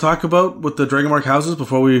that you want to talk about with the Dragonmark Houses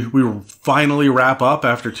before we finally wrap up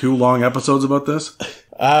after 2 long episodes about this?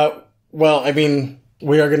 Well, I mean,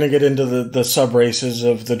 we are going to get into the sub-races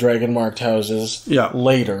of the Dragonmark Houses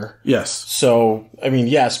later. Yes. So, I mean,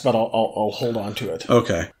 yes, but I'll hold on to it.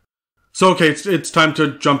 Okay. So, it's time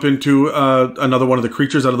to jump into another one of the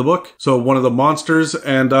creatures out of the book. So, one of the monsters,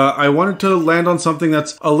 and I wanted to land on something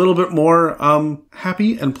that's a little bit more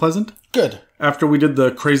happy and pleasant. Good. After we did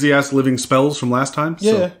the crazy-ass living spells from last time.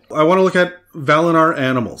 Yeah. So, I want to look at Valinar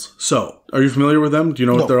animals. So, are you familiar with them? Do you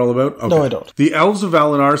know what they're all about? Okay. No, I don't. The elves of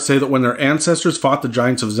Valinar say that when their ancestors fought the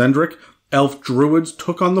giants of Zendrick, elf druids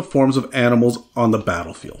took on the forms of animals on the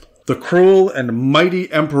battlefield. The cruel and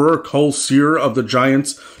mighty Emperor Kol Sir of the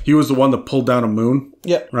giants, he was the one that pulled down a moon.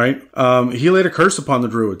 Yeah. Right? He laid a curse upon the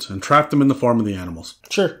druids and trapped them in the form of the animals.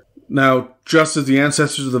 Sure. Now, just as the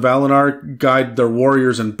ancestors of the Valinar guide their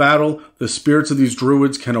warriors in battle, the spirits of these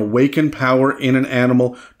druids can awaken power in an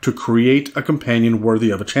animal to create a companion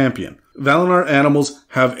worthy of a champion. Valinar animals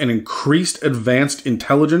have an increased advanced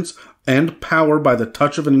intelligence and power by the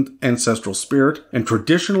touch of an ancestral spirit, and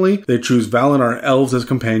traditionally they choose Valinar elves as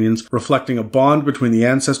companions, reflecting a bond between the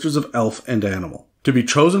ancestors of elf and animal. To be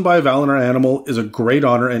chosen by a Valinar animal is a great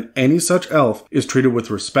honor, and any such elf is treated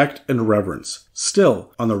with respect and reverence.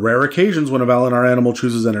 Still, on the rare occasions when a Valinar animal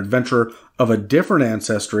chooses an adventurer of a different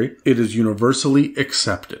ancestry, it is universally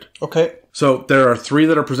accepted. Okay. So, there are 3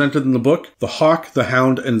 that are presented in the book: the hawk, the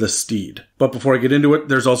hound, and the steed. But before I get into it,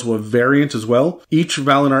 there's also a variant as well. Each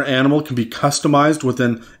Valinar animal can be customized with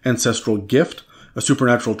an ancestral gift, a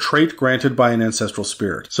supernatural trait granted by an ancestral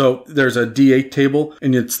spirit. So there's a D8 table,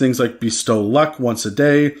 and it's things like bestow luck once a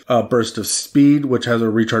day, a burst of speed, which has a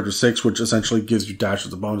recharge of 6, which essentially gives you dash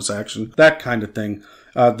as a bonus action, that kind of thing.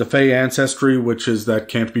 The Fey Ancestry, which is that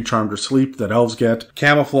can't be charmed or sleep that elves get.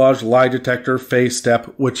 Camouflage, Lie Detector, Fey Step,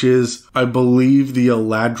 which is, I believe, the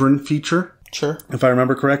Eladrin feature. Sure. If I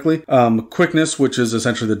remember correctly. Quickness, which is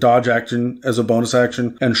essentially the dodge action as a bonus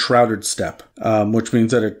action, and Shrouded Step, which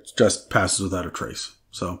means that it just passes without a trace.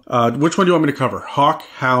 So, which one do you want me to cover? Hawk,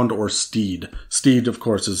 Hound, or Steed? Steed, of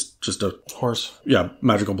course, is just a... Horse. Yeah,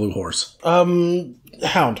 magical blue horse.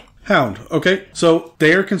 Hound. Hound, okay. So,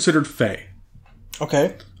 they are considered Fey.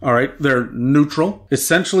 Okay. All right. They're neutral.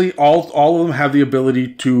 Essentially, all of them have the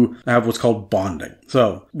ability to have what's called bonding.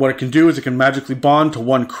 So what it can do is it can magically bond to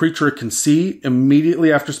one creature it can see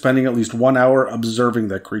immediately after spending at least 1 hour observing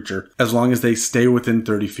that creature, as long as they stay within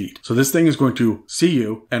 30 feet. So this thing is going to see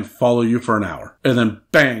you and follow you for an hour. And then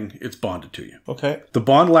bang, it's bonded to you. Okay. The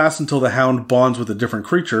bond lasts until the hound bonds with a different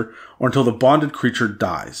creature or until the bonded creature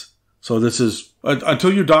dies. So this is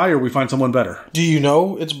until you die or we find someone better. Do you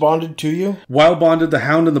know it's bonded to you? While bonded, the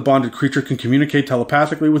hound and the bonded creature can communicate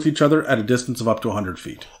telepathically with each other at a distance of up to 100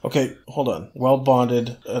 feet. Okay, hold on. While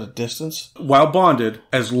bonded at a distance? While bonded,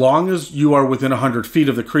 as long as you are within 100 feet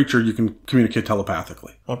of the creature, you can communicate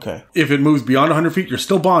telepathically. Okay. If it moves beyond 100 feet, you're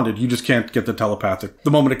still bonded. You just can't get the telepathic. The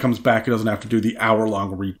moment it comes back, it doesn't have to do the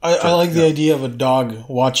hour-long read. I like the idea of a dog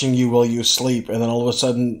watching you while you sleep, and then all of a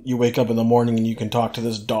sudden you wake up in the morning and you can talk to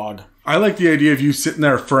this dog. I like the idea of you sitting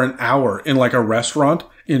there for an hour in like a restaurant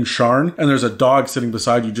in Sharn, and there's a dog sitting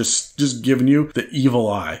beside you just giving you the evil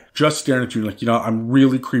eye, just staring at you like, I'm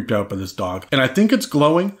really creeped out by this dog. And I think it's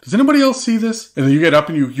glowing. Does anybody else see this? And then you get up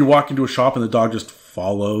and you walk into a shop and the dog just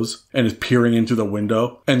follows and is peering into the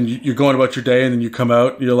window, and you're going about your day, and then you come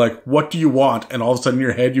out and you're like, what do you want? And all of a sudden in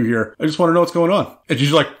your head you hear, I just want to know what's going on. And you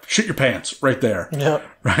just like shit your pants right there. Yeah.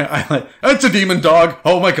 Right? It's a demon dog.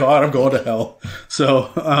 Oh my god, I'm going to hell.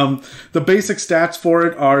 So the basic stats for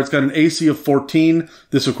it are, it's got an AC of 14.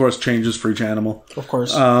 This of course changes for each animal. Of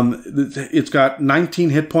course. It's got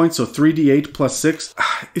 19 hit points, so 3d8 plus 6.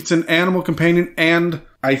 It's an animal companion, and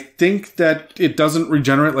I think that it doesn't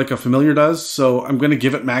regenerate like a familiar does, so I'm going to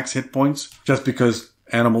give it max hit points just because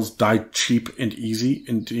animals die cheap and easy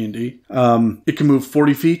in D&D. It can move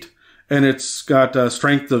 40 feet. And it's got a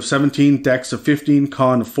strength of 17, dex of 15,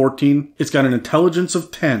 con of 14. It's got an intelligence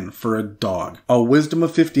of 10 for a dog, a wisdom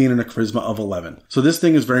of 15, and a charisma of 11. So this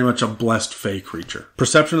thing is very much a blessed fey creature.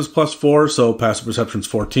 Perception is +4, so passive perception is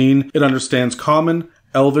 14. It understands Common,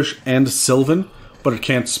 Elvish, and Sylvan, but it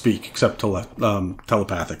can't speak except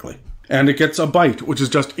telepathically. And it gets a bite, which is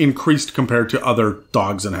just increased compared to other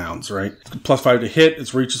dogs and hounds, right? +5 to hit.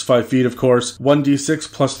 Its reach is 5 feet, of course. 1d6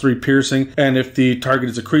 +3 piercing. And if the target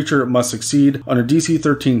is a creature, it must succeed on a DC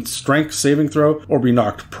 13 strength saving throw or be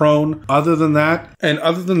knocked prone. Other than that,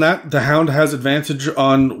 the hound has advantage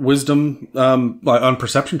on wisdom, on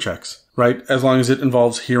perception checks. Right, as long as it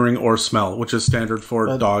involves hearing or smell, which is standard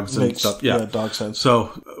for dogs and stuff. Yeah, dog sense.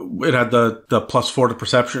 So it had the +4 to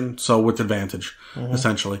perception, so with advantage,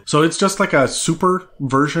 essentially. So it's just like a super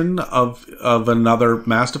version of another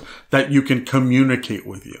mastiff that you can communicate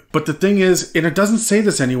with you. But the thing is, and it doesn't say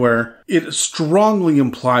this anywhere, it strongly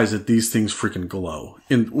implies that these things freaking glow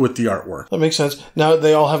with the artwork. That makes sense. Now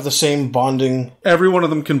they all have the same bonding. Every one of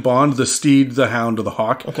them can bond: the steed, the hound, or the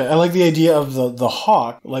hawk. Okay, I like the idea of the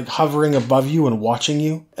hawk, like hovering above you and watching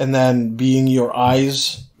you, and then being your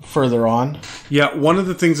eyes further on. Yeah, one of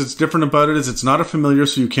the things that's different about it is it's not a familiar,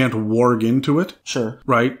 so you can't warg into it. Sure.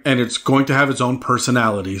 Right? And it's going to have its own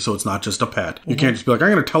personality, so it's not just a pet. You can't just be like, I'm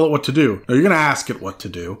going to tell it what to do. No, you're going to ask it what to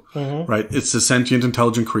do. Right? It's a sentient,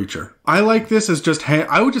 intelligent creature. I like this as just,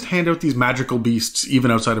 I would just hand out these magical beasts even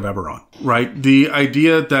outside of Eberron. Right? The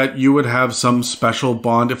idea that you would have some special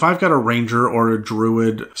bond. If I've got a ranger or a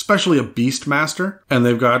druid, especially a beast master, and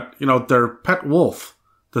they've got, their pet wolf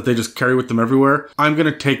that they just carry with them everywhere, I'm going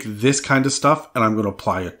to take this kind of stuff and I'm going to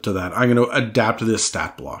apply it to that. I'm going to adapt to this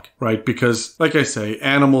stat block, right? Because, like I say,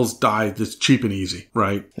 animals die this cheap and easy,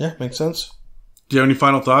 right? Yeah, makes sense. Do you have any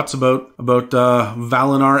final thoughts about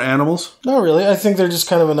Valinar animals? Not really. I think they're just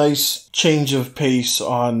kind of a nice change of pace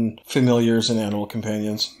on familiars and animal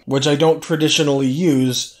companions, which I don't traditionally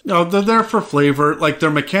use. No, they're there for flavor. Like, they're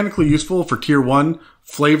mechanically useful for tier 1,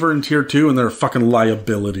 flavor in tier 2, and they're a fucking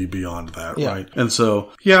liability beyond that, right? And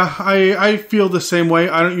so, yeah, I feel the same way.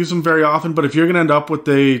 I don't use them very often, but if you're going to end up with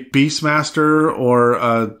a Beastmaster or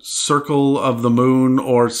a Circle of the Moon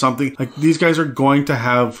or something, like, these guys are going to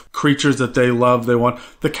have creatures that they love, they want.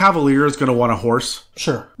 The Cavalier is going to want a horse.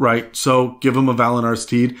 Sure. Right? So give them a Valinar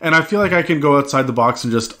steed. And I feel like I can go outside the box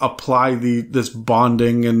and just apply this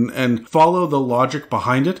bonding and follow the logic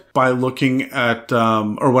behind it by looking at,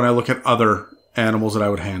 or when I look at other animals that I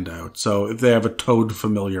would hand out. So if they have a toad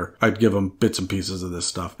familiar, I'd give them bits and pieces of this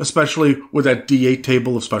stuff, especially with that D8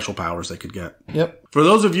 table of special powers they could get. Yep. For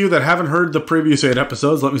those of you that haven't heard the previous 8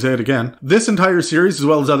 episodes, let me say it again. This entire series, as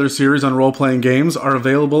well as other series on role-playing games, are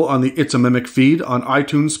available on the It's a Mimic feed on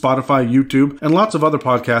iTunes, Spotify, YouTube, and lots of other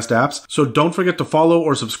podcast apps, so don't forget to follow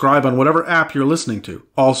or subscribe on whatever app you're listening to.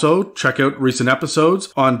 Also, check out recent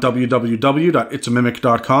episodes on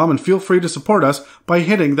www.itsamimic.com and feel free to support us by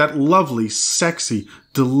hitting that lovely, sexy,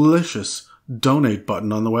 delicious donate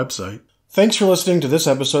button on the website. Thanks for listening to this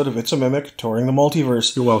episode of It's a Mimic, Touring the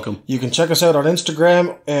Multiverse. You're welcome. You can check us out on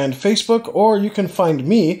Instagram and Facebook, or you can find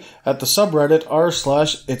me at the subreddit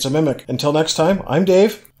r/It's-a-Mimic. Until next time, I'm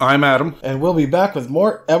Dave. I'm Adam. And we'll be back with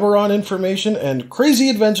more Eberron information and crazy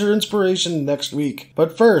adventure inspiration next week.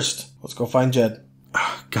 But first, let's go find Jed.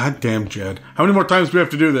 Goddamn Jed. How many more times do we have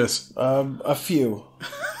to do this? A few.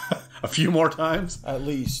 A few more times? At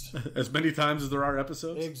least. As many times as there are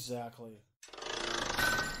episodes? Exactly.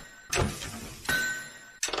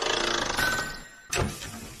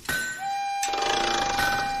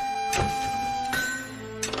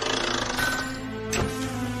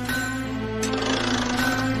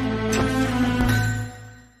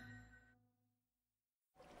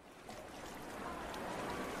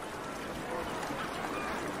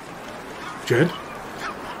 Jed?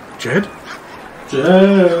 Jed?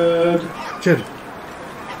 Jed! Jed.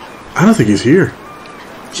 I don't think he's here.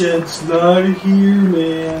 Jed's not here,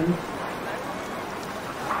 man.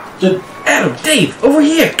 Jed. Adam, Dave, over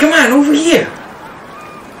here. Come on, over here.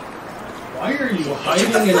 Why are you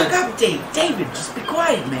hiding Shut the in fuck up, Dave. David, just be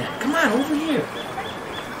quiet, man. Come on, over here.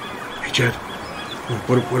 Hey, Jed.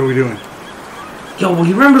 What are we doing? Yo, well,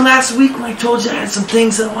 you remember last week when I told you I had some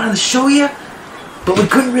things that I wanted to show you? But we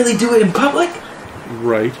couldn't really do it in public?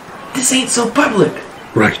 Right. This ain't so public.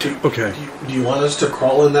 Right. Okay. Do you want us to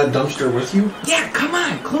crawl in that dumpster with you? Yeah, come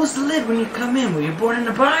on. Close the lid when you come in. Were you born in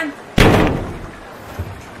the barn?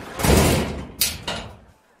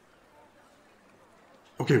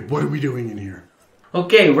 Okay, what are we doing in here?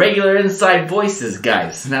 Okay, regular inside voices,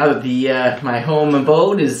 guys. Now that the my home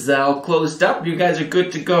abode is all closed up, you guys are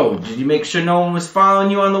good to go. Did you make sure no one was following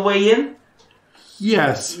you on the way in?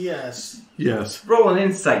 Yes. Yes. Yes. Roll an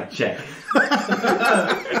insight check.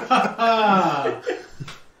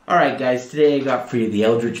 Alright guys, today I got for you the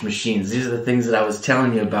Eldritch Machines. These are the things that I was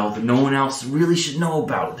telling you about that no one else really should know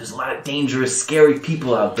about. There's a lot of dangerous, scary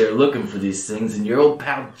people out there looking for these things, and your old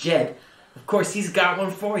pal Jed, of course, he's got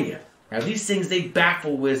one for you. Now these things, they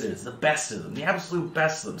baffle wizards, the best of them, the absolute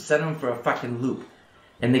best of them, send them for a fucking loop.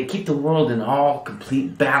 And they keep the world in all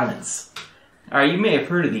complete balance. Alright, you may have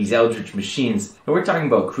heard of these Eldritch Machines, but we're talking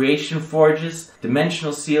about creation forges,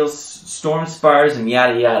 dimensional seals, storm spires, and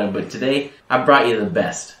yada yada, but today, I brought you the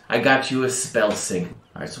best. I got you a spell sync.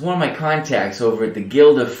 Alright, so one of my contacts over at the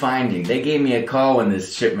Guild of Finding, they gave me a call when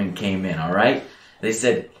this shipment came in, alright? They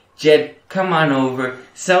said, Jed, come on over,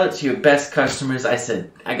 sell it to your best customers. I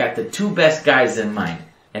said, I got the 2 best guys in mind,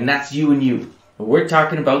 and that's you and you. But we're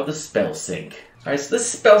talking about the spell sync. Alright, so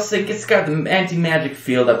this spell sync, it's got the anti-magic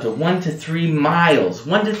field up to 1 to 3 miles.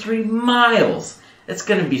 1 to 3 miles! It's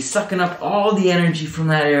going to be sucking up all the energy from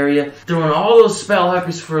that area, throwing all those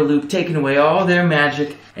spellhuckers for a loop, taking away all their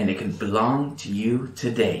magic, and it can belong to you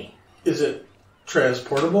today. Is it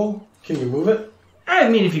transportable? Can you move it? I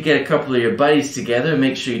mean, if you get a couple of your buddies together and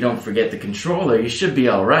make sure you don't forget the controller, you should be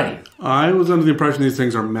alright. I was under the impression these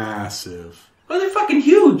things are massive. Oh, they're fucking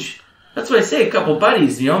huge! That's what I say, a couple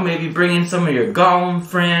buddies, maybe bring in some of your golem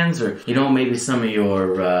friends, or, maybe some of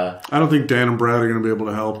your, I don't think Dan and Brad are going to be able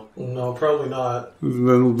to help. No, probably not.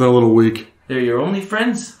 They're a little weak. They're your only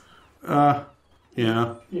friends? Yeah.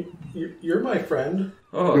 You're my friend.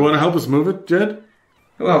 Oh. You want to help us move it, Jed?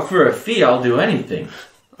 Well, for a fee, I'll do anything.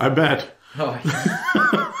 I bet. Oh.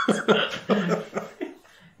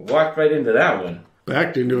 Walked right into that one.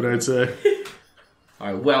 Backed into it, I'd say.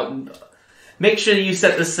 Alright, well, make sure you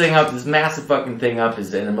set this thing up, this massive fucking thing up,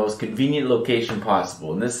 is in the most convenient location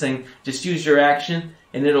possible. And this thing, just use your action,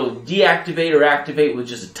 and it'll deactivate or activate with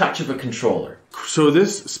just a touch of a controller. So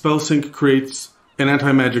this spell sync creates an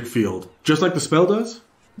anti-magic field, just like the spell does?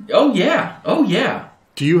 Oh yeah, oh yeah.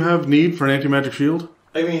 Do you have need for an anti-magic shield?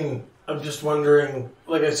 I mean, I'm just wondering,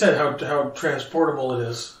 like I said, how transportable it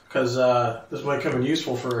is. Because this might come in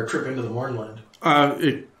useful for a trip into the Mornland.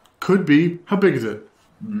 It could be. How big is it?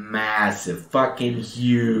 Massive. Fucking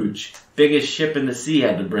huge. Biggest ship in the sea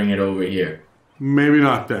had to bring it over here. Maybe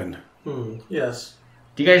not then. Yes.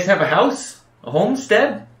 Do you guys have a house? A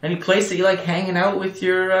homestead? Any place that you like hanging out with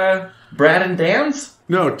your Brad and Dan's?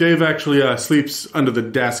 No, Dave actually sleeps under the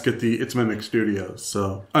desk at the It's Mimic Studios,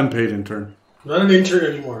 so unpaid intern. Not an intern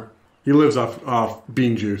anymore. He lives off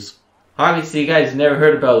bean juice. Obviously, you guys never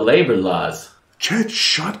heard about labor laws. Chet,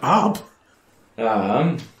 shut up!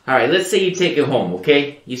 Alright, let's say you take it home,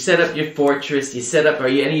 okay? You set up your fortress, are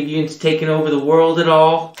any of you into taking over the world at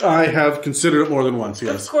all? I have considered it more than once,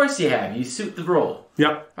 yes. Of course you have, you suit the role.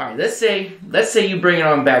 Yep. Alright, let's say you bring it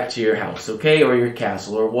on back to your house, okay? Or your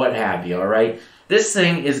castle, or what have you, alright? This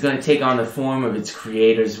thing is going to take on the form of its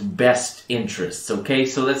creator's best interests, okay?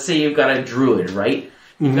 So let's say you've got a druid, right?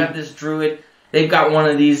 You've got this druid. They've got one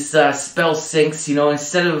of these spell sinks,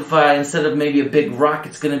 instead of maybe a big rock,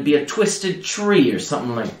 it's going to be a twisted tree or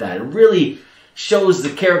something like that. It really shows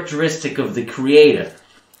the characteristic of the creator.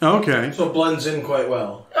 Okay. So it blends in quite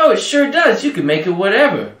well. Oh, it sure does. You can make it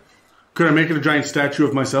whatever. Could I make it a giant statue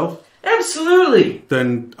of myself? Absolutely.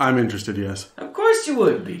 Then I'm interested, yes. Of course you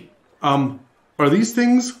would be. Are these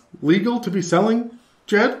things legal to be selling,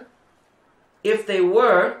 Jed? If they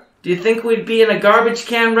were, do you think we'd be in a garbage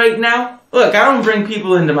can right now? Look, I don't bring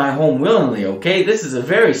people into my home willingly, okay? This is a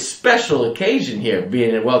very special occasion here,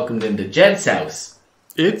 being welcomed into Jed's house.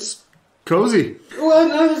 It's cozy. Well,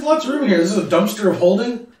 no, there's lots of room in here. This is a dumpster of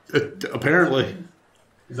holding? Apparently.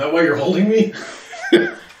 Is that why you're holding me?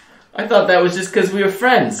 I thought that was just because we were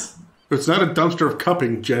friends. It's not a dumpster of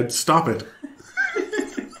cupping, Jed. Stop it.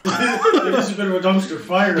 This is a bit of a dumpster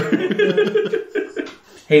fire.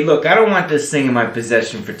 Hey, look, I don't want this thing in my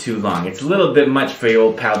possession for too long. It's a little bit much for your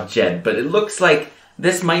old pal Jed, but it looks like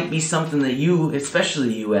this might be something that you,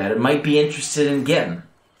 especially you, Adam, might be interested in getting.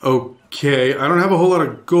 Okay, I don't have a whole lot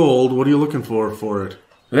of gold. What are you looking for it?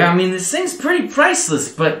 Well, I mean, this thing's pretty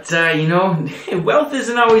priceless, but, wealth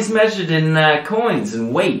isn't always measured in coins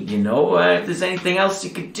and weight, If there's anything else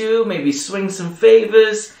you could do, maybe swing some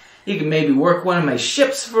favors. You can maybe work one of my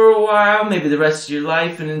ships for a while, maybe the rest of your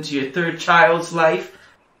life and into your third child's life.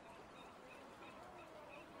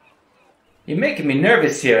 You're making me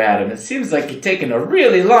nervous here, Adam. It seems like you're taking a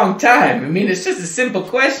really long time. I mean, it's just a simple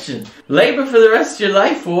question. Labor for the rest of your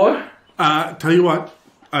life, or? Tell you what.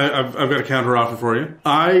 I've got a counter offer for you.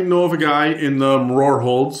 I know of a guy in the Mror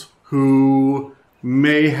Holds who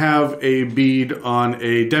may have a bead on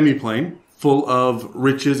a demiplane full of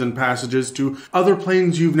riches and passages to other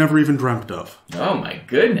planes you've never even dreamt of. Oh my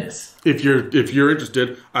goodness. If you're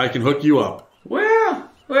interested, I can hook you up. Well,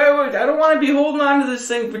 I don't want to be holding on to this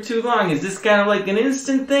thing for too long. Is this kind of like an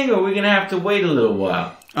instant thing, or are we going to have to wait a little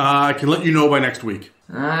while? I can let you know by next week.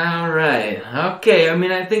 Alright. Okay, I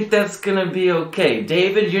mean, I think that's going to be okay.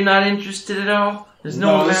 David, you're not interested at all? There's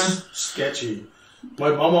no this is sketchy.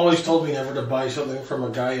 My mom always told me never to buy something from a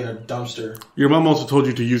guy in a dumpster. Your mom also told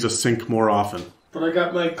you to use a sink more often. But I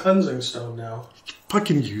got my cleansing stone now.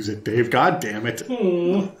 Fucking use it, Dave. God damn it.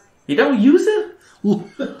 You don't use it?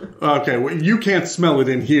 Okay, well, you can't smell it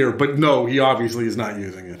in here, but no, he obviously is not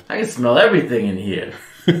using it. I can smell everything in here.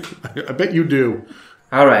 I bet you do.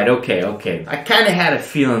 Alright, okay. I kind of had a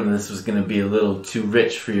feeling this was going to be a little too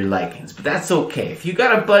rich for your likings, but that's okay. If you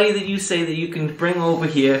got a buddy that you say that you can bring over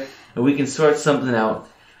here and we can sort something out,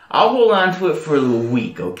 I'll hold on to it for a little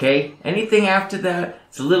week, okay? Anything after that,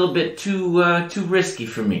 it's a little bit too risky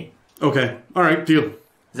for me. Okay, alright, deal.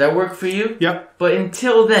 Does that work for you? Yep. But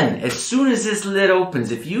until then, as soon as this lid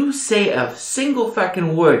opens, if you say a single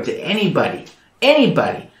fucking word to anybody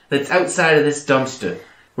that's outside of this dumpster,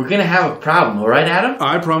 we're gonna have a problem, alright, Adam?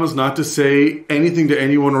 I promise not to say anything to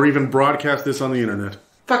anyone or even broadcast this on the internet.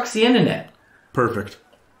 Fuck's the internet. Perfect.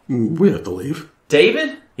 We have to leave.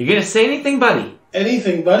 David, you gonna say anything, buddy?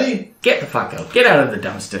 Anything, buddy? Get the fuck out. Get out of the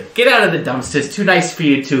dumpster. Get out of the dumpster. It's too nice for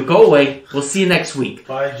you two. Go away. We'll see you next week.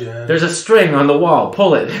 Bye, Jen. There's a string on the wall.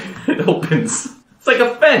 Pull it. It opens. It's like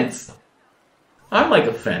a fence. I'm like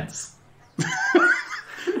a fence.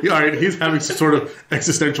 Alright, he's having some sort of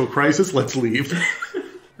existential crisis. Let's leave.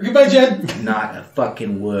 Goodbye, Jen. Not a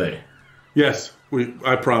fucking word. Yes,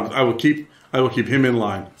 I promise. I will keep him in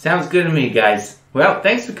line. Sounds good to me, guys. Well,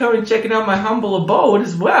 thanks for coming and checking out my humble abode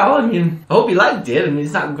as well. I mean, I hope you liked it. I mean,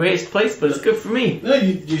 it's not the greatest place, but it's good for me. No,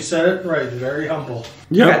 you said it right. Very humble.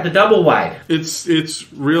 Yeah, Got the double wide.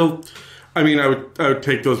 It's real. I mean, I would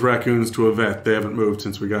take those raccoons to a vet. They haven't moved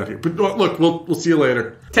since we got here. But look, we'll see you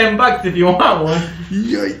later. $10 if you want one.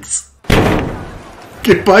 Yikes!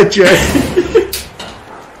 Goodbye, Jen.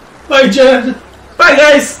 Bye, Jen. Bye,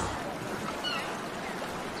 guys.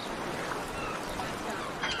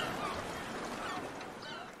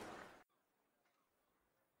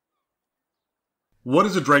 What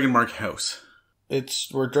is a Dragonmark house?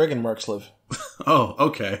 It's where Dragonmarks live. Oh,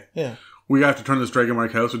 okay. Yeah. We have to turn this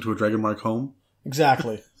Dragonmark house into a Dragonmark home?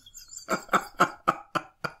 Exactly.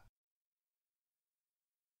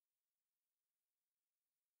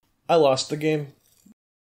 I lost the game.